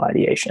suicidal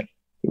ideation.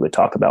 He would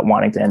talk about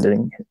wanting to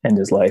end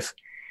his life.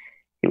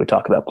 He would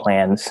talk about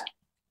plans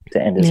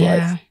to end his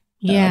life.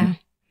 Yeah.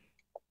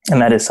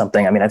 And that is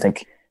something, I mean, I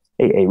think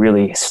a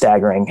really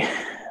staggering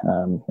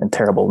and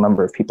terrible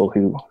number of people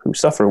who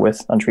suffer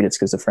with untreated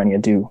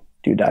schizophrenia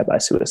do die by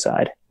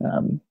suicide.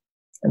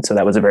 And so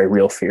that was a very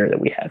real fear that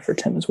we had for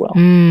Tim as well.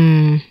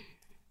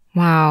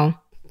 Wow.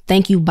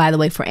 Thank you, by the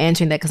way, for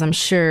answering that, because I'm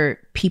sure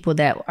people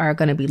that are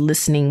going to be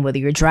listening, whether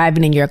you're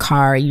driving in your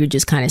car or you're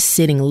just kind of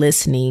sitting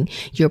listening,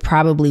 you're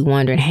probably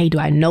wondering, hey, do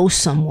I know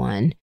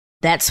someone?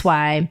 That's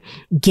why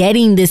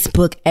getting this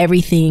book,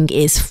 Everything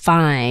is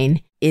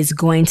Fine, is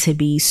going to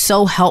be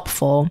so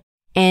helpful.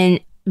 And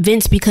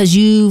Vince, because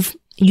you've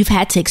you've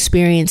had to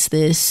experience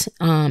this.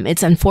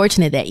 It's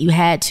unfortunate that you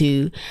had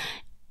to.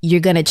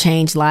 You're going to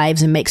change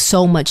lives and make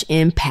so much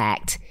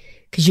impact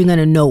because you're going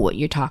to know what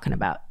you're talking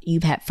about.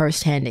 You've had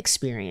firsthand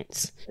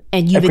experience,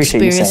 and you've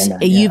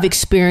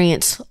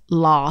experienced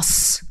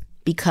loss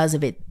because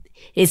of it.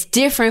 It's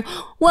different.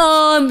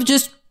 Well, I'm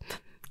just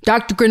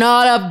Dr.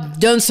 Granada. I've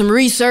done some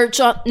research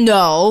on.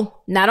 No,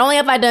 not only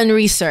have I done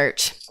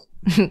research,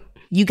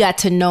 you got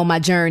to know my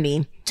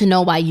journey to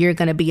know why you're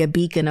going to be a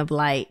beacon of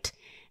light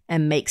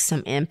and make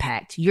some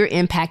impact. You're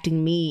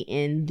impacting me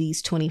in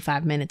these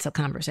 25 minutes of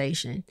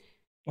conversation.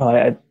 Well,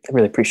 I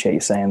really appreciate you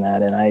saying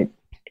that. And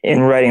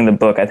in writing the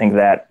book, I think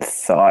that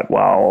thought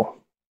while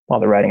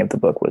the writing of the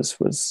book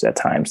was at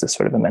times this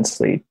sort of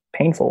immensely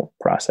painful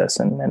process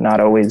and not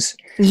always.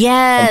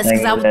 Yes,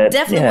 because I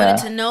definitely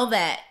wanted to know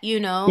that,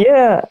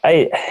 Yeah,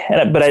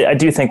 but I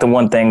do think the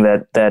one thing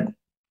that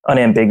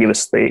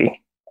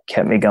unambiguously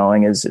kept me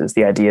going is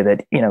the idea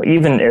that,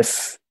 even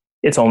if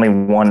it's only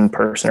one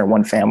person or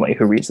one family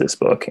who reads this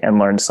book and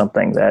learns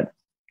something that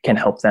can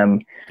help them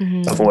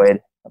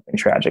avoid something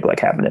tragic like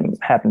happened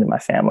in my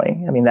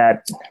family. I mean,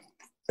 that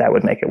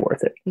would make it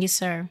worth it. Yes,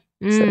 sir.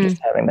 So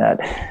just having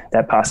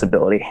that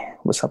possibility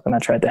was something I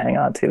tried to hang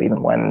on to,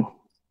 even when,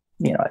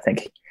 I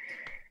think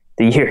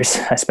the years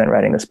I spent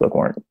writing this book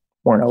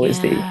weren't always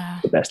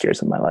the best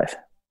years of my life.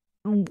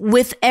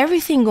 With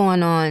everything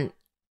going on,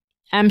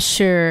 I'm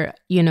sure,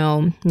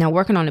 now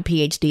working on a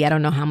PhD, I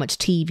don't know how much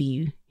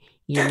TV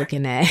you're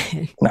looking at.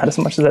 Not as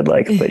much as I'd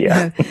like, but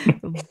yeah.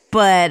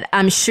 But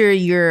I'm sure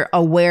you're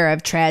aware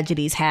of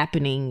tragedies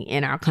happening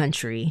in our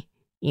country,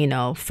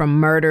 from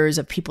murders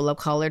of people of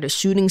color to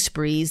shooting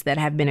sprees that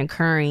have been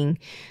occurring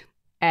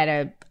at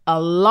an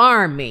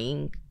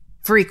alarming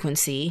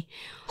frequency.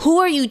 Who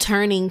are you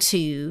turning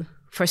to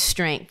for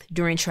strength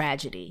during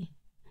tragedy?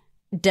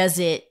 Does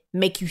it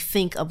make you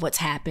think of what's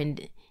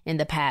happened in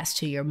the past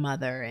to your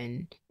mother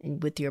and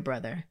with your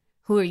brother?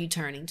 Who are you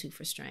turning to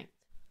for strength?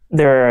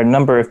 There are a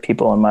number of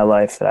people in my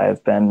life that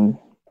I've been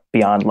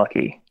beyond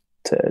lucky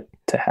to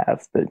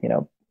have, but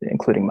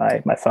including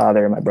my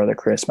father, my brother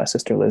Chris, my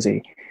sister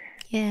Lizzie,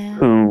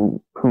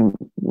 who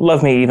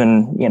love me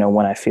even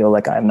when I feel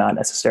like I'm not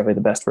necessarily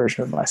the best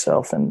version of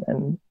myself,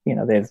 and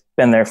they've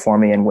been there for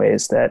me in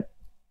ways that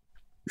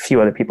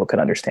few other people could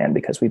understand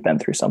because we've been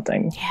through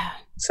something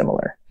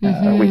similar.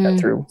 We've been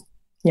through,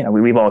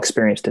 we've all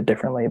experienced it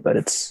differently,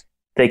 but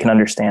they can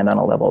understand on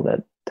a level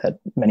that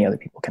many other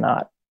people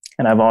cannot.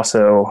 And I've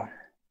also,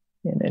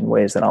 in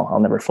ways that I'll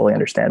never fully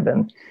understand,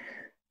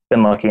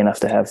 been lucky enough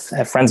to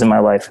have friends in my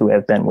life who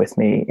have been with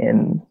me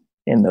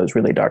in those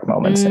really dark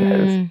moments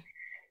and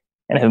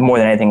have more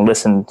than anything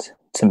listened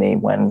to me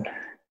when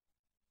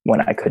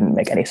I couldn't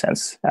make any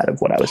sense out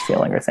of what I was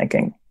feeling or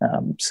thinking.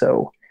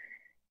 So,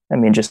 I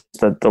mean, just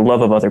the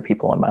love of other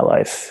people in my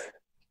life,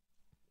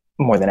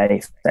 more than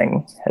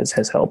anything,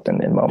 has helped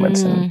in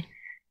moments. And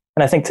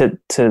I think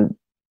to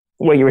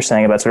what you were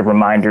saying about sort of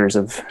reminders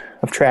of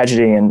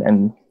tragedy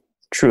and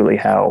truly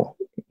how,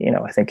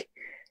 I think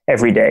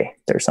every day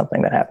there's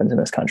something that happens in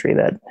this country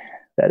that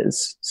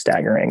is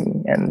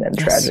staggering and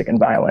tragic and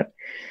violent.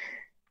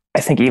 I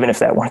think even if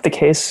that weren't the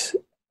case,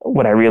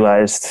 what I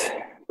realized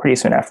pretty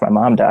soon after my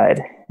mom died,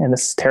 and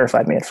this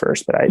terrified me at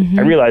first, but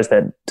I realized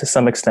that to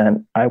some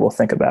extent I will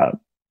think about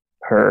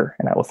her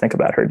and I will think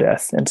about her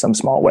death in some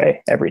small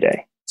way every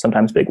day,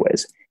 sometimes big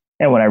ways.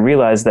 And when I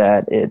realized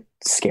that, it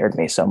scared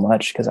me so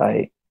much because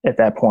at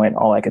that point,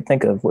 all I could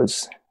think of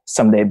was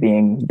someday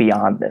being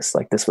beyond this.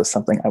 Like this was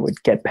something I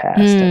would get past.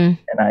 And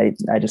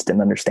I just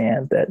didn't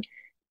understand that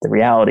the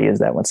reality is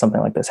that when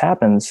something like this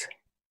happens,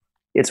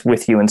 it's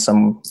with you in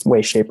some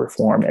way, shape, or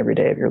form every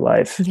day of your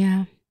life.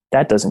 Yeah.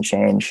 That doesn't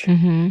change.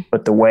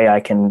 But the way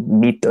I can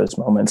meet those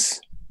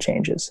moments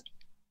changes.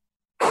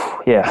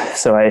 Yeah.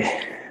 So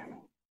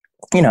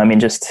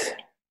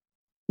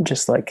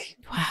just like,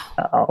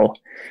 wow.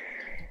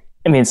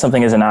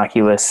 Something as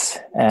innocuous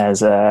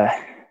as,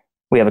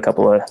 we have a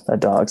couple of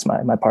dogs,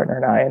 my partner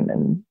and I,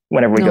 and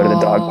whenever we go to the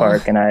dog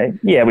park and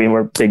we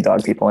were big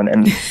dog people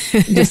and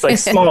just like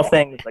small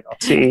things, like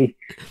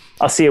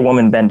I'll see a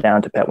woman bend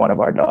down to pet one of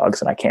our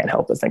dogs and I can't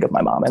help but think of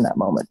my mom in that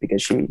moment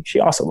because she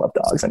also loved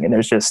dogs. I mean,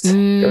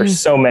 there are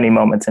so many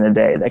moments in a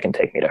day that can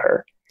take me to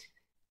her.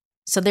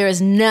 So there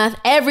is nothing,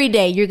 every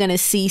day you're going to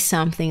see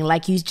something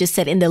like you just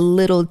said in the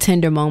little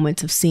tender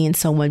moments of seeing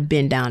someone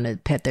bend down to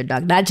pet their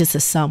dog, not just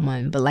a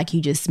someone, but like you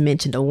just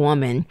mentioned, a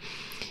woman.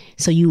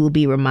 So you will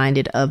be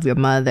reminded of your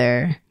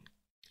mother.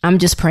 I'm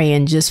just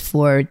praying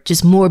for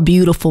more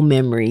beautiful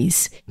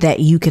memories that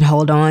you can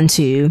hold on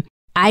to.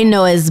 I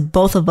know as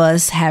both of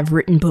us have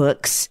written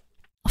books,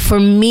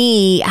 for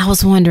me, I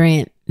was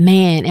wondering,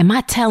 man, am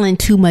I telling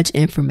too much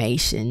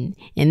information?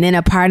 And then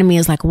a part of me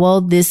is like,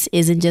 well, this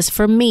isn't just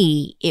for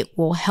me. It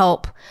will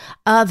help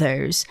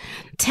others.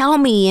 Tell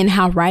me in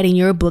how writing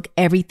your book,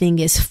 everything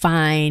is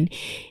fine.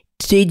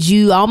 Did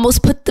you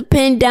almost put the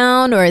pen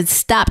down or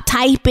stop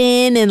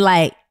typing and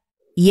like,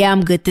 yeah,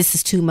 I'm good. This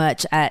is too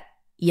much. I'm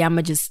going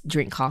to just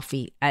drink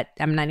coffee.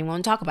 I'm not even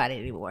going to talk about it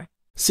anymore.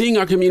 Seeing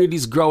our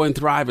communities grow and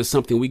thrive is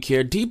something we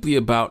care deeply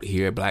about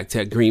here at Black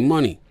Tech Green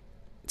Money.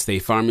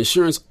 State Farm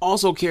Insurance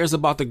also cares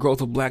about the growth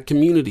of Black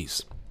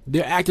communities.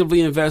 They're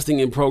actively investing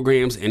in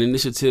programs and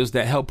initiatives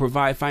that help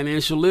provide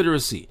financial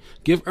literacy,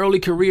 give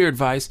early career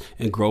advice,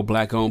 and grow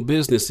Black-owned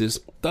businesses,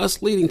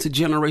 thus leading to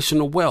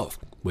generational wealth,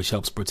 which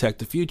helps protect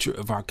the future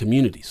of our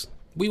communities.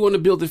 We want to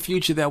build a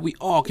future that we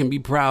all can be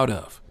proud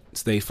of.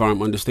 State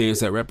Farm understands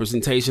that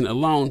representation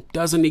alone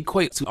doesn't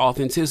equate to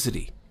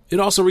authenticity. It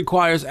also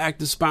requires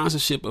active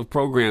sponsorship of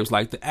programs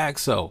like the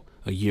AXO,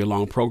 a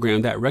year-long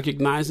program that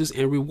recognizes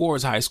and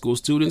rewards high school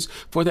students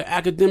for their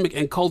academic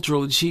and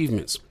cultural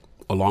achievements,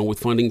 along with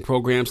funding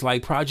programs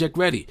like Project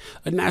Ready,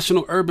 a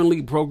National Urban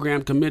League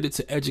program committed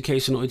to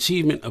educational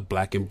achievement of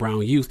Black and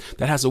brown youth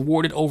that has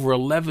awarded over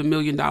 $11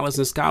 million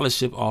in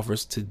scholarship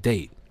offers to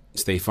date.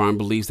 State Farm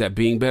believes that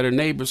being better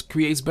neighbors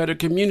creates better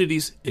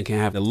communities and can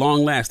have a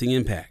long-lasting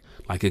impact.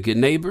 Like a good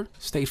neighbor,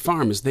 State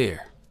Farm is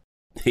there.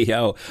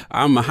 Yo,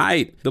 I'm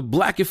hyped. The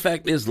Black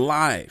Effect is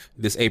live.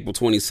 This April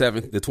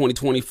 27th, the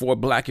 2024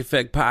 Black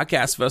Effect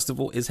Podcast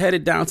Festival is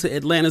headed down to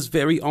Atlanta's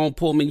very own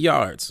Pullman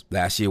Yards.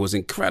 Last year was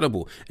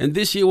incredible, and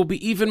this year will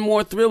be even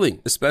more thrilling,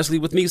 especially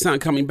with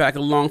Nissan coming back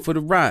along for the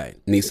ride.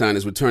 Nissan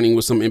is returning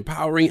with some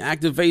empowering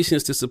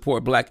activations to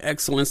support Black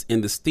excellence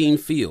in the STEAM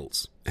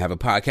fields. Have a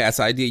podcast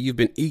idea you've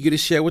been eager to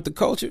share with the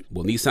culture?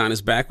 Well, Nissan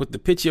is back with the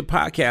Pitch Your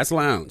Podcast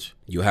Lounge.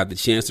 You'll have the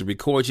chance to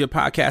record your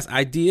podcast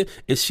idea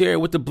and share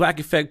it with the Black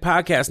Effect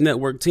Podcast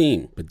Network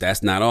team. But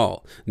that's not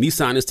all.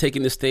 Nissan is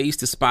taking the stage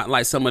to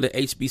spotlight some of the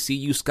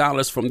HBCU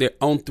scholars from their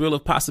own Thrill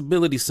of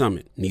Possibility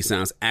Summit,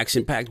 Nissan's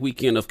action-packed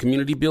weekend of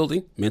community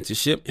building,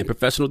 mentorship, and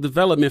professional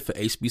development for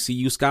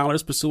HBCU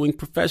scholars pursuing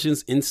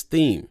professions in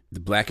STEAM.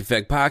 The Black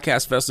Effect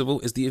Podcast Festival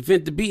is the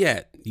event to be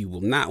at. You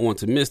will not want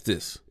to miss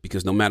this,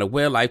 because no matter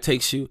where life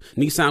takes you,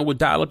 Nissan will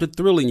dial up the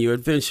thrill in your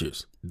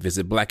adventures.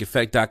 Visit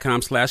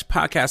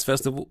blackeffect.com/podcast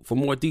festival for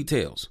more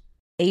details.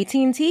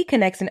 AT&T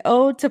connects an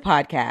ode to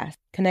podcast.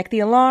 Connect the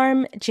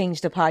alarm,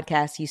 change the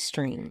podcast you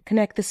stream.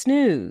 Connect the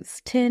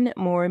snooze, 10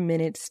 more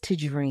minutes to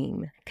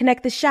dream.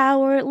 Connect the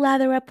shower,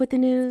 lather up with the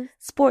news,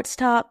 sports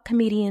talk,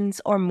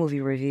 comedians, or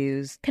movie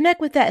reviews. Connect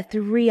with that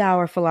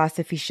 3-hour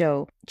philosophy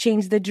show.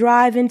 Change the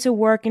drive into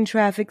work and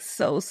traffic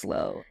so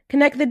slow.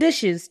 Connect the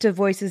dishes to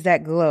voices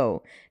that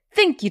glow.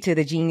 Thank you to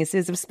the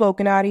geniuses of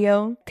spoken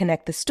audio.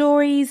 Connect the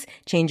stories,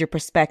 change your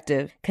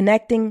perspective.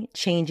 Connecting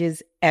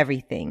changes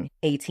everything.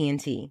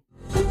 AT&T.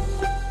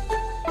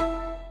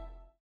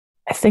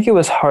 I think it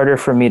was harder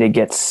for me to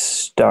get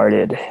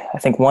started. I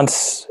think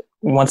once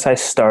I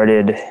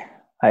started,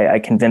 I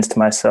convinced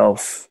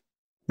myself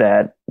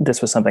that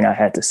this was something I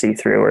had to see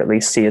through, or at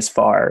least see as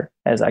far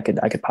as I could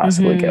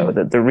possibly go.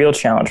 The real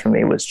challenge for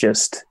me was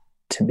just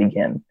to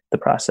begin the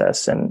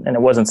process. And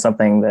it wasn't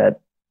something that,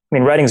 I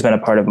mean, writing's been a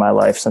part of my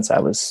life since I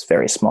was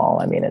very small.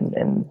 I mean,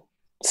 in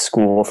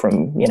school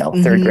from,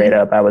 third grade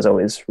up, I was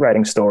always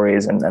writing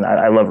stories, and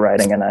I love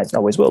writing, and I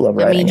always will love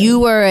writing. I mean, you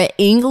were an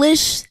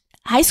English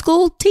high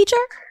school teacher?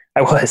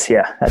 I was,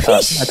 yeah. I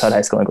taught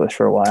high school English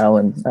for a while,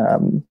 and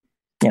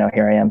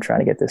here I am trying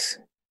to get this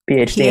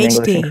PhD in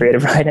English and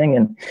creative writing.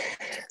 And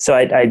so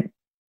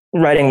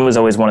writing was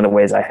always one of the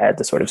ways I had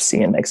to sort of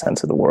see and make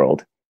sense of the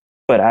world.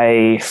 But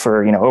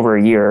for over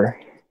a year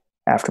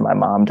after my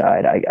mom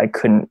died, I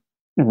couldn't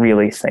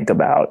really think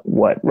about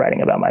what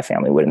writing about my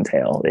family would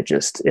entail.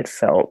 It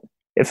felt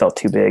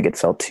too big. It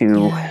felt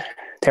too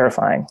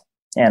terrifying.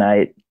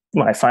 And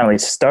when I finally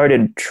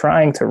started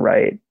trying to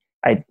write,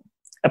 I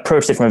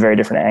approached it from a very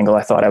different angle.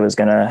 I thought I was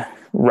going to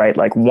write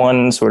like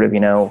one sort of,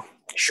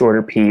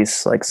 shorter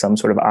piece, like some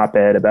sort of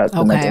op-ed about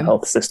the mental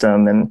health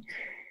system. And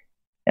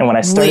when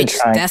I started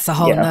trying, that's a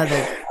whole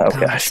nother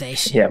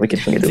conversation. Yeah, we could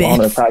do a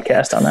whole other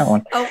podcast on that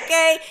one.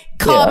 Okay.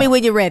 Call me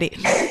when you're ready.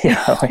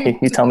 Yeah,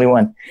 you tell me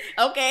when.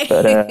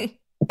 Okay.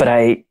 But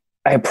I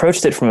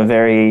approached it from a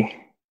very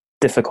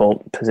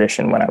difficult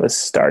position when I was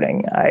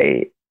starting.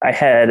 I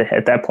had,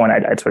 at that point,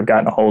 I'd sort of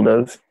gotten a hold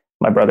of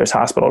my brother's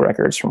hospital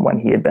records from when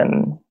he had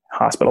been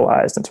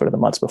hospitalized and sort of the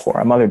months before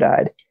our mother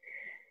died.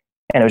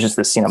 And it was just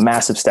this,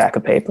 massive stack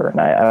of paper.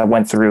 And I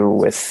went through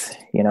with,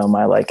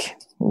 my like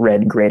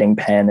red grading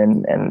pen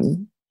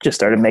and just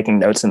started making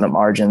notes in the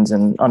margins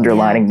and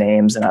underlining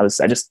names. And I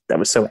was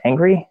so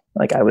angry.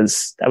 Like I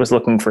was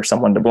looking for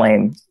someone to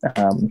blame.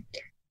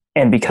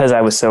 And because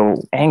I was so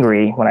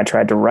angry when I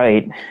tried to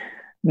write,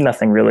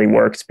 nothing really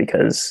worked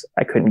because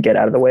I couldn't get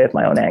out of the way of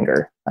my own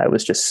anger. I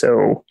was just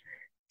so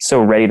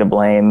ready to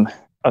blame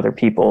other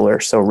people, or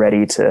so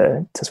ready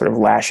to sort of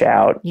lash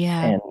out.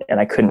 Yeah. And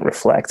I couldn't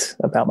reflect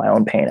about my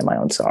own pain and my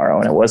own sorrow.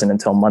 And it wasn't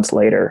until months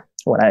later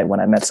when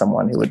I met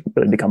someone who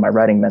would become my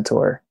writing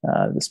mentor,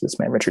 this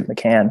man, Richard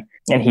McCann,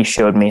 and he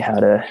showed me how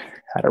to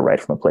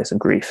write from a place of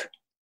grief,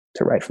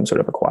 to write from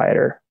sort of a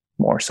quieter,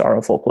 more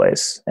sorrowful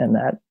place. And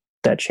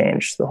that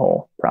changed the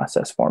whole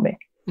process for me.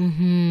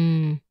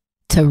 Mm-hmm.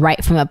 To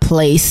write from a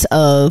place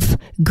of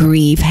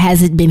grief.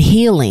 Has it been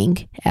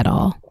healing at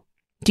all?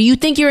 Do you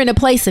think you're in a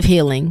place of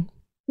healing?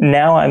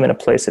 Now I'm in a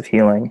place of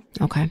healing.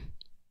 Okay.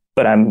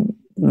 But I'm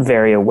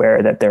very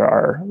aware that there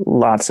are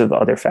lots of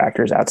other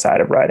factors outside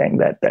of writing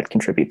that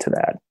contribute to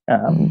that.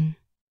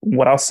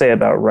 What I'll say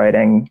about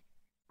writing,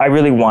 I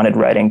really wanted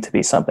writing to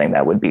be something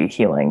that would be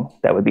healing,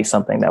 that would be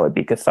something that would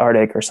be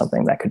cathartic, or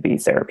something that could be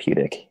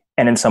therapeutic.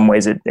 And in some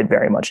ways, it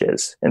very much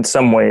is. In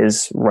some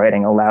ways,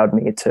 writing allowed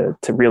me to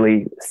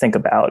really think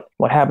about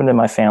what happened in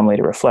my family,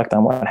 to reflect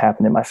on what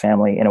happened in my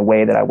family in a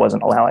way that I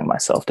wasn't allowing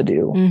myself to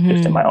do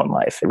just in my own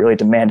life. It really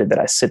demanded that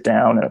I sit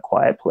down in a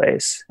quiet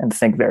place and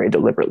think very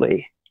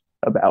deliberately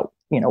about,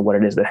 what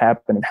it is that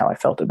happened and how I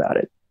felt about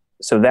it.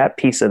 So that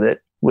piece of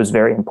it was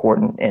very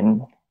important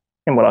in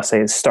what I'll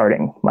say is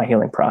starting my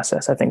healing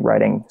process. I think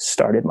writing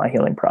started my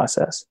healing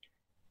process.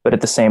 But at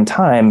the same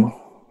time,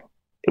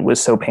 it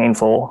was so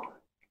painful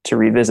to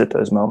revisit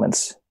those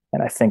moments.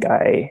 And I think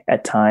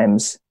at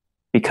times,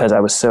 because I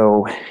was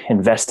so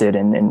invested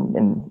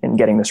in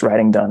getting this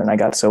writing done, and I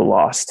got so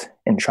lost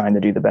in trying to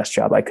do the best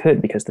job I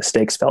could because the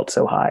stakes felt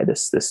so high.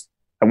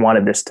 I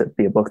wanted this to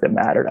be a book that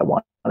mattered. I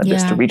wanted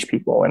this to reach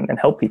people and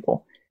help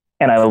people.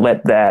 And I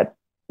let that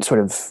sort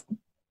of,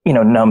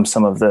 numb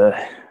some of the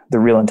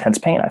real intense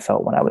pain I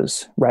felt when I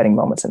was writing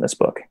moments in this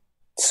book.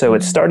 So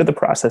it started the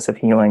process of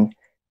healing.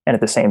 And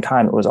at the same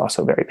time, it was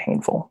also very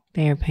painful.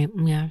 Very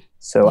painful, yeah.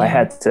 So I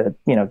had to,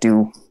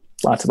 do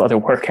lots of other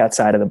work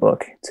outside of the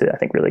book to, I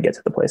think, really get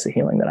to the place of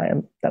healing that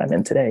I'm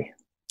in today.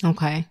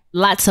 Okay.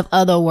 Lots of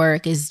other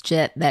work. Is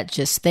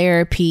just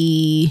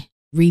therapy,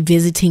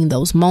 revisiting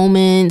those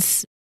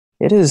moments?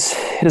 It is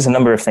a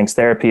number of things.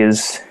 Therapy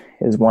is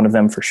one of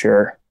them for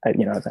sure.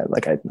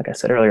 Like I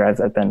said earlier,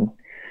 I've been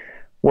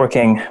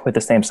working with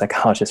the same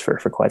psychologist for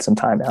quite some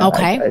time now.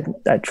 Okay.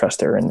 I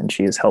trust her, and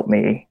she has helped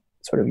me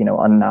sort of,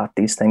 unknot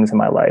these things in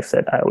my life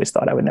that I always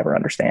thought I would never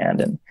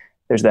understand. And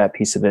there's that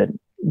piece of it.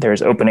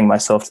 There's opening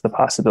myself to the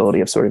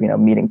possibility of sort of,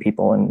 meeting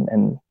people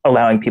and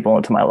allowing people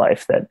into my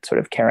life that sort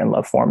of care and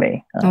love for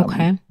me.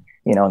 Okay.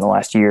 In the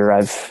last year,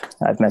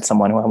 I've met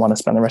someone who I want to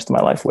spend the rest of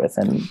my life with.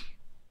 And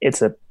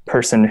it's a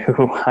person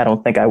who I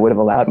don't think I would have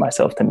allowed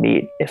myself to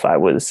meet if I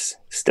was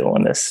still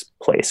in this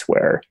place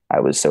where I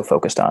was so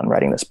focused on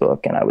writing this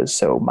book and I was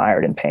so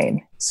mired in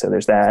pain. So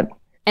there's that.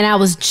 And I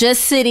was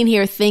just sitting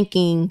here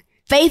thinking,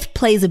 faith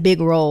plays a big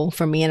role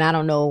for me, and I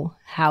don't know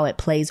how it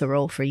plays a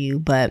role for you,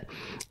 but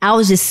I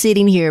was just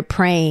sitting here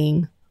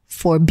praying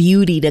for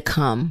beauty to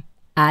come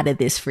out of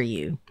this for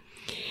you.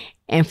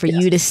 And for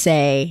you to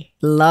say,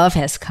 love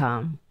has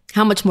come.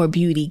 How much more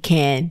beauty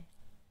can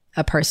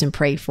a person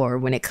pray for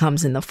when it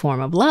comes in the form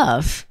of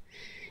love?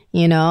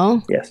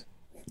 Yes.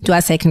 Do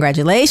I say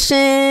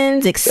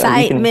congratulations,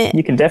 excitement?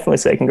 You can definitely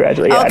say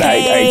congratulations.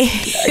 Okay.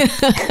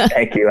 I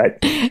thank you.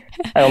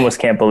 I almost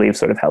can't believe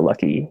sort of how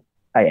lucky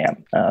I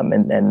am.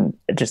 And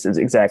it just is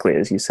exactly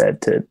as you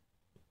said, to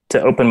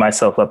open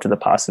myself up to the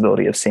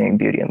possibility of seeing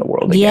beauty in the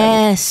world again.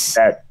 Yes.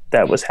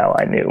 That was how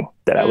I knew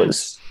that I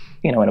was,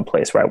 in a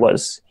place where I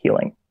was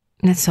healing.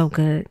 That's so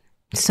good.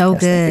 So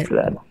good. Thank you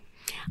for that.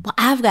 Well,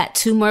 I've got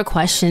two more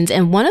questions.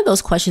 And one of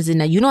those questions, and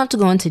now you don't have to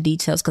go into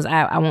details because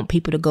I want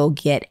people to go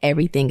get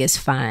Everything Is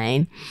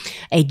Fine.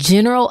 A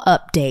general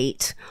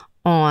update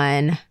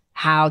on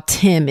how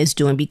Tim is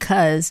doing,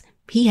 because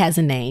he has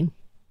a name.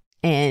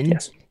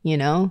 And,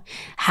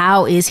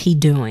 how is he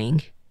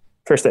doing?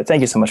 First,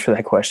 thank you so much for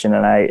that question.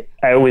 And I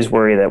always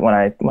worry that when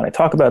I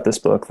talk about this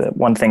book, that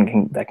one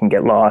thing that can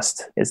get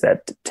lost is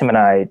that Tim and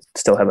I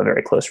still have a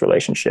very close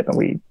relationship, and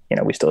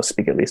we still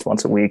speak at least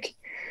once a week.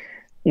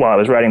 While I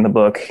was writing the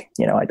book,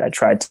 I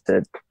tried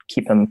to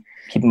keep him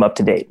up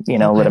to date,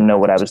 let him know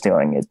what I was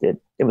doing.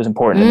 It was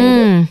important to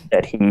me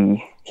that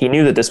he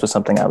knew that this was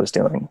something I was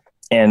doing.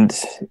 And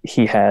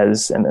he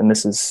has, and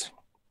this is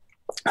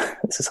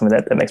something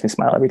that makes me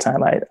smile every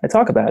time I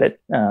talk about it.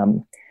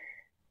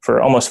 For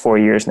almost 4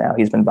 years now,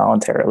 he's been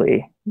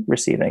voluntarily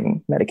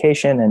receiving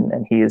medication,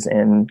 and he is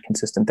in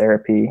consistent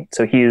therapy.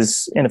 So he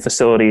is in a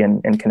facility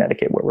in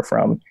Connecticut where we're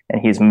from,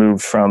 and he's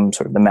moved from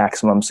sort of the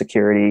maximum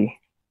security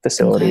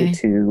facility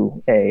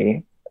to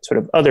a sort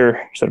of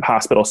other sort of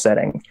hospital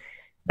setting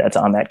that's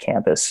on that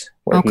campus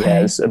where he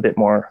has a bit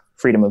more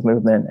freedom of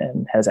movement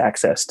and has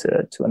access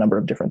to a number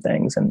of different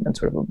things and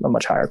sort of a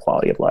much higher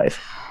quality of life.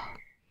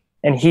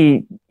 And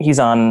he's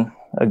on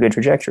a good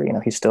trajectory.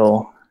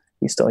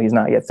 He's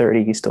not yet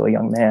 30. He's still a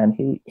young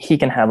man. He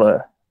can have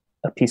a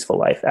peaceful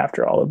life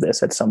after all of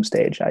this at some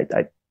stage.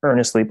 I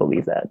earnestly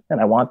believe that, and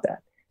I want that.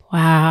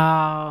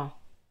 Wow.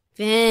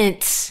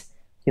 Vince.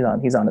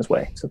 He's on his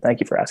way. So thank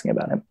you for asking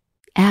about him.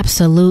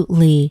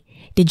 Absolutely.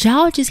 Did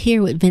y'all just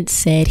hear what Vince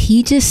said?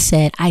 He just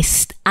said,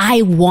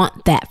 I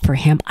want that for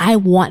him. I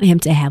want him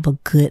to have a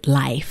good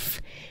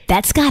life.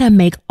 That's got to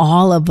make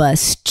all of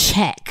us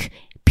check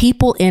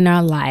people in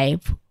our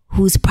life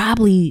who's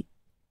probably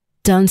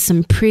done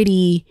some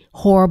pretty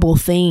horrible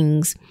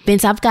things.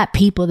 Vince, I've got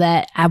people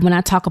that when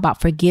I talk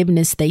about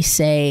forgiveness, they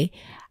say,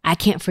 I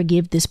can't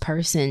forgive this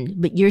person,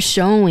 but you're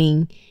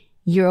showing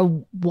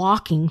you're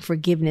walking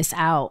forgiveness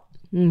out.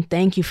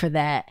 Thank you for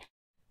that.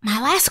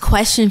 My last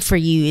question for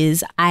you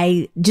is,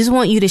 I just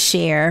want you to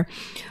share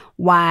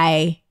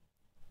why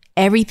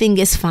Everything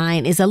Is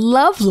Fine is a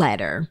love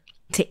letter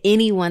to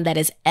anyone that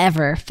has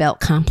ever felt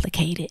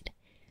complicated.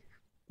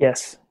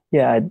 Yes.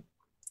 Yeah.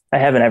 I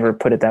haven't ever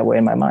put it that way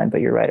in my mind,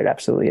 but you're right. It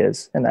absolutely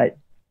is. And I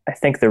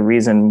think the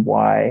reason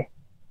why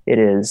it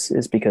is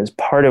because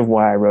part of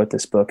why I wrote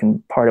this book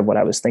and part of what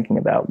I was thinking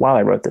about while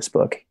I wrote this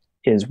book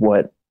is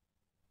what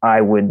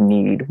I would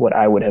need, what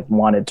I would have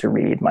wanted to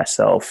read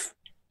myself,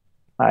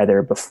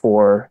 either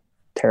before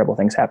terrible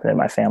things happened in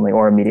my family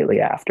or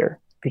immediately after,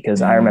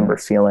 because I remember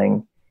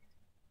feeling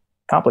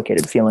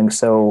complicated, feeling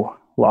so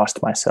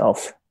lost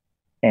myself.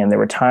 And there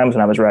were times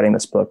when I was writing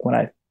this book when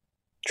I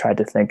tried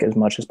to think as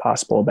much as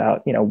possible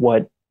about,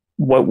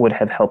 what would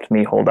have helped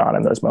me hold on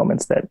in those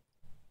moments that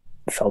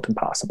felt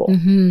impossible.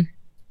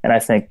 And I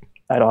think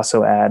I'd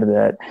also add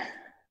that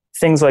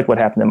things like what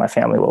happened in my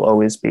family will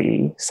always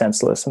be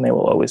senseless and they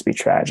will always be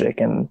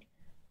tragic. And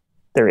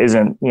there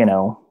isn't,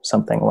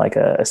 something like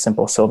a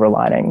simple silver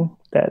lining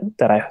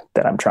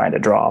that I'm trying to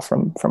draw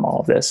from all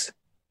of this.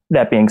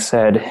 That being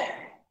said,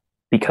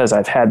 because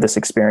I've had this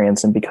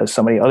experience and because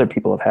so many other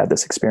people have had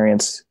this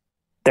experience,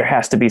 there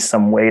has to be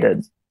some way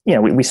to,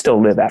 we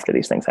still live after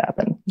these things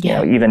happen.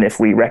 Yeah. Even if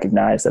we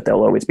recognize that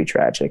they'll always be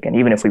tragic, and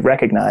even if we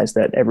recognize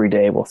that every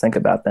day we'll think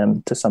about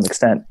them to some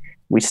extent,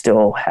 we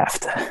still have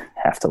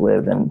to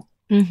live. And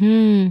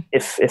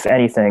if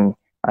anything,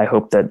 I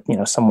hope that,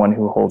 someone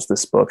who holds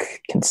this book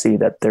can see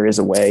that there is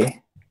a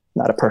way,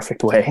 not a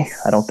perfect way.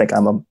 I don't think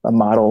I'm a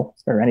model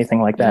or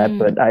anything like that,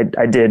 but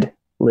I did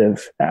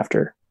live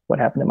after what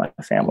happened in my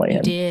family.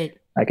 You did.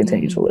 I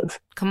continue to live.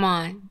 Come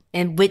on.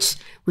 And which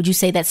would you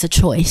say that's a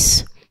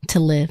choice to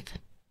live?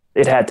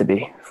 It had to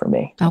be for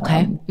me.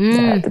 Okay. It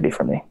had to be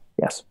for me.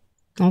 Yes.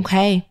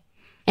 Okay.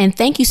 And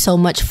thank you so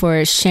much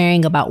for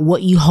sharing about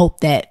what you hope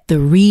that the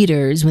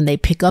readers, when they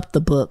pick up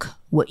the book,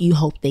 what you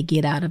hope they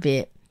get out of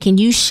it. Can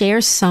you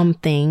share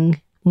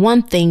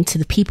one thing to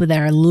the people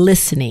that are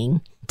listening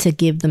to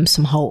give them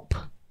some hope?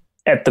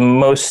 At the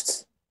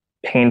most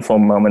painful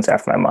moments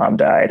after my mom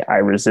died, I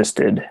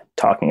resisted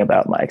talking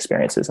about my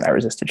experiences and I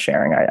resisted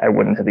sharing. I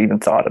wouldn't have even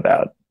thought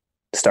about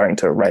starting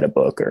to write a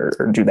book or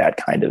do that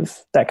kind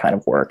of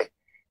work.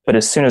 But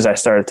as soon as I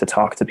started to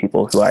talk to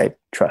people who I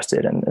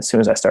trusted, and as soon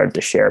as I started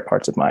to share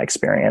parts of my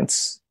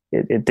experience,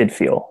 it did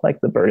feel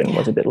like the burden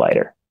was a bit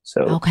lighter.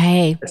 So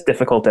as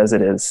difficult as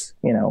it is,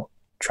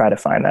 try to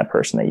find that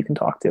person that you can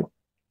talk to.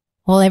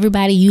 Well,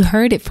 everybody, you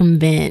heard it from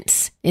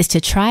Vince, is to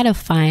try to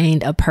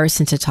find a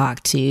person to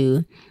talk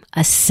to,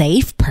 a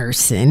safe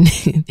person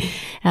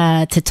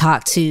to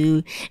talk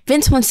to.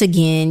 Vince, once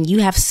again, you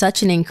have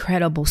such an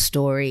incredible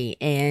story,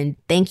 and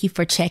thank you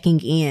for checking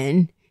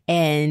in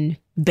and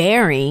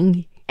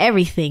bearing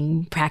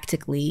everything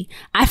practically.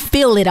 I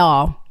feel it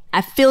all.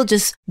 I feel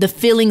just the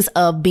feelings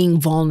of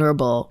being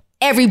vulnerable.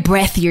 Every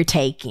breath you're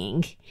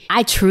taking.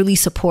 I truly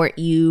support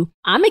you.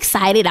 I'm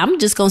excited. I'm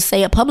just going to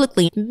say it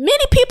publicly.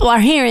 Many people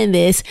are hearing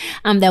this,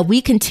 that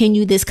we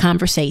continue this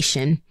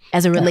conversation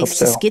as it relates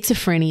to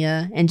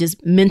schizophrenia and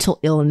just mental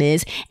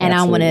illness. And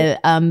absolutely.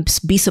 I want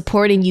to be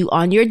supporting you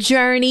on your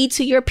journey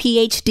to your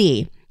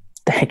PhD.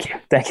 Thank you.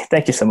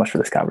 Thank you so much for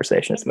this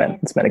conversation. It's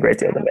been a great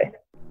deal to me.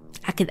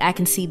 I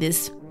can see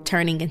this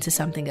turning into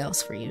something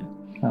else for you.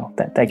 Oh,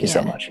 thank you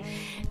so much.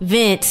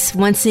 Vince,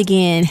 once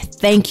again,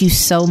 thank you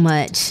so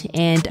much.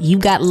 And you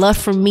got love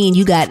from me and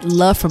you got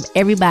love from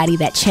everybody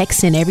that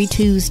checks in every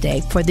Tuesday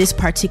for this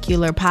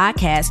particular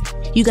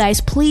podcast. You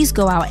guys, please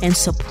go out and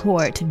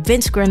support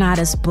Vince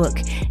Granata's book,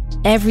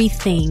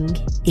 Everything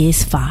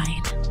is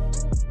Fine.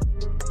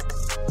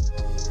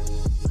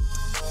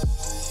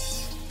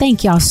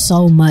 Thank y'all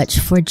so much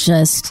for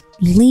just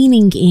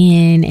leaning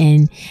in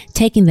and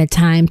taking the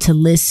time to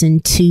listen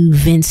to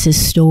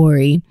Vince's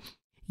story.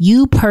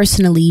 You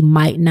personally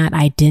might not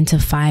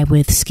identify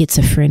with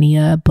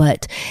schizophrenia,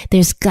 but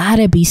there's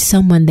gotta be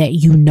someone that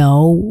you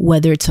know,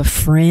 whether it's a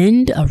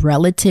friend, a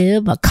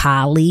relative, a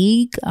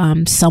colleague,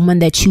 someone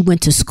that you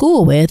went to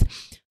school with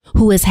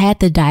who has had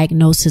the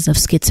diagnosis of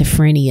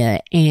schizophrenia.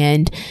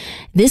 And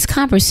this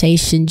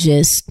conversation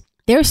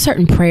there are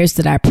certain prayers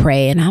that I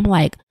pray and I'm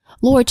like,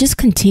 Lord, just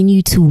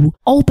continue to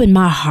open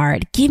my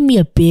heart. Give me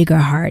a bigger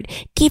heart.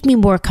 Give me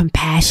more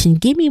compassion.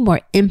 Give me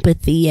more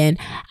empathy. And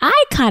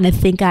I kind of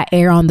think I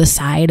err on the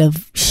side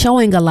of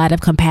showing a lot of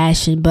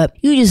compassion, but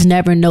you just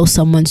never know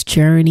someone's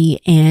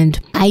journey. And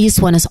I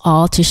just want us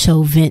all to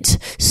show Vince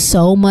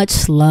so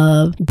much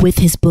love with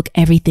his book,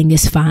 Everything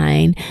is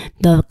Fine.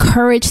 The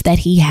courage that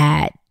he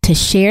had to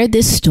share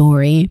this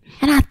story.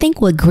 And I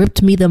think what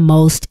gripped me the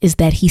most is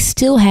that he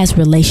still has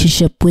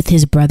relationship with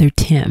his brother,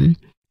 Tim.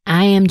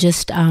 I am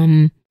just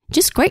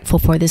grateful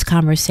for this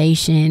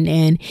conversation.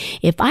 And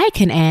if I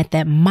can add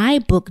that my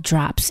book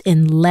drops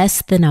in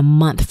less than a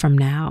month from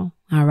now,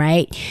 all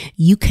right,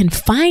 you can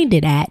find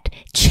it at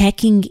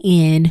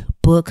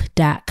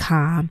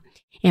checkinginbook.com.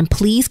 And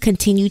please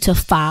continue to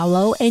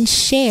follow and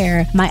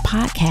share my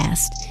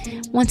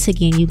podcast. Once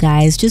again, you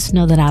guys, just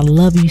know that I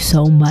love you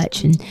so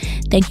much. And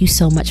thank you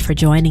so much for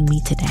joining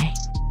me today.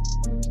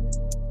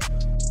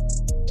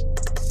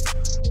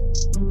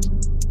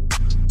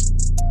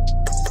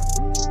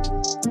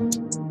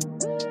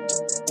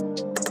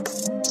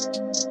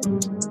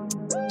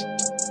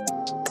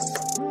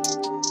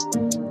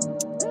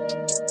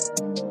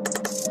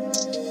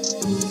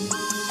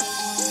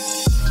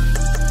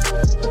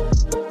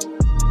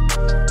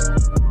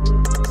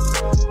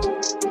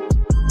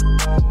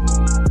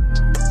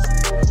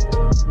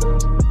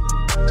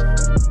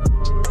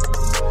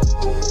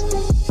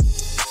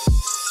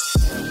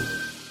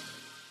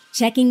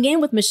 Checking In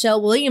with Michelle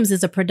Williams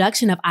is a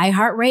production of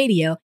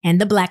iHeartRadio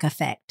and The Black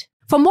Effect.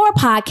 For more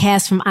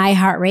podcasts from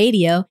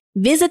iHeartRadio,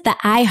 visit the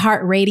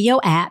iHeartRadio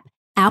app,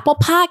 Apple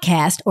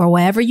Podcast, or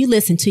wherever you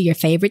listen to your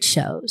favorite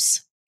shows.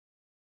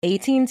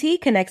 AT&T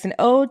connects an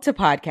ode to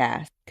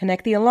podcast.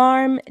 Connect the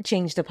alarm,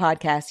 change the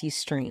podcast you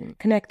stream.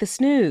 Connect the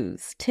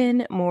snooze,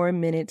 10 more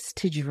minutes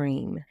to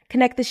dream.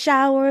 Connect the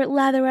shower,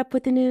 lather up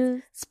with the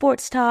news,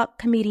 sports talk,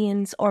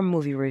 comedians, or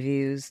movie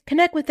reviews.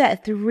 Connect with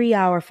that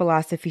 3-hour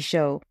philosophy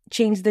show.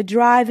 Change the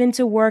drive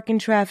into work and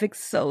traffic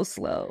so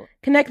slow.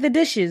 Connect the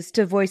dishes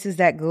to voices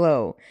that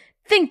glow.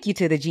 Thank you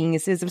to the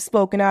geniuses of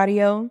spoken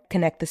audio.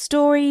 Connect the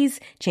stories,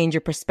 change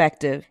your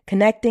perspective.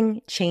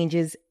 Connecting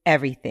changes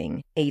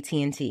everything.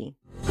 AT&T.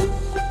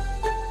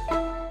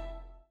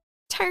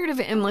 Tired of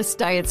endless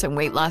diets and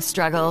weight loss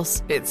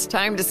struggles? It's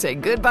time to say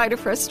goodbye to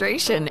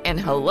frustration and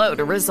hello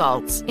to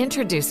results.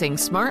 Introducing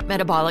Smart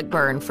Metabolic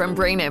Burn from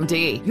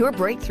BrainMD, your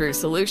breakthrough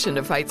solution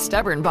to fight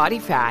stubborn body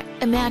fat.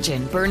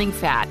 Imagine burning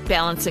fat,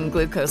 balancing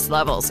glucose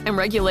levels, and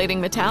regulating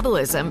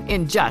metabolism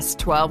in just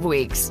 12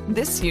 weeks.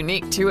 This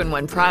unique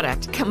 2-in-1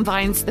 product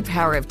combines the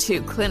power of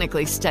 2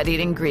 clinically studied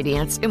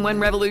ingredients in one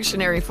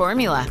revolutionary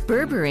formula.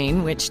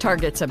 Berberine, which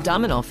targets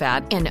abdominal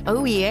fat, and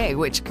OEA,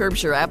 which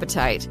curbs your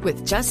appetite.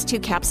 With just 2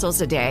 capsules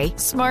a day,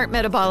 Smart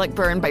Metabolic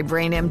Burn by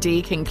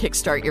BrainMD can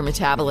kickstart your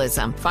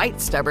metabolism,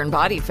 fight stubborn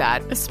body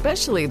fat,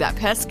 especially that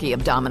pesky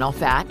abdominal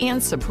fat,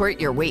 and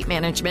support your weight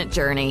management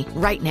journey.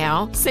 Right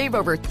now, save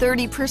over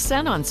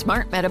 30% on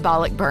Smart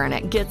Metabolic Burn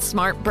at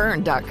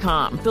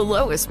GetSmartBurn.com. The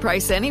lowest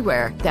price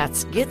anywhere.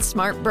 That's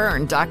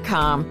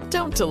GetSmartBurn.com.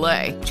 Don't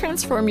delay.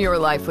 Transform your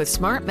life with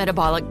Smart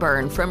Metabolic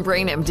Burn from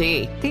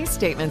BrainMD. These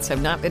statements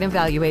have not been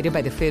evaluated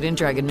by the Food and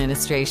Drug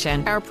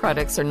Administration. Our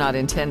products are not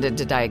intended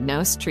to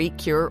diagnose, treat,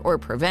 cure, or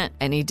prevent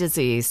any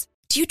disease.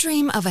 Do you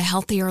dream of a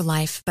healthier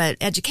life, but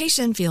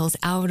education feels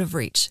out of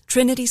reach?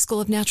 Trinity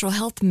School of Natural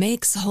Health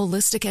makes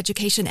holistic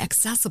education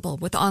accessible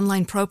with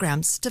online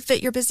programs to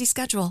fit your busy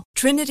schedule.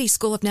 Trinity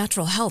School of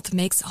Natural Health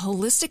makes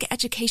holistic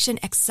education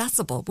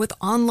accessible with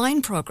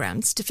online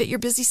programs to fit your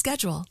busy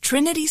schedule.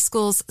 Trinity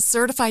School's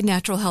Certified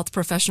Natural Health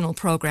Professional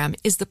Program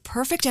is the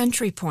perfect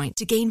entry point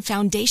to gain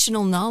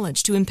foundational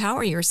knowledge to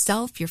empower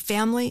yourself, your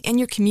family, and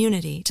your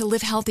community to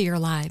live healthier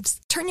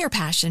lives. Turn your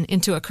passion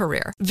into a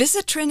career.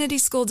 Visit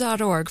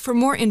trinityschool.org for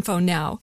more info now.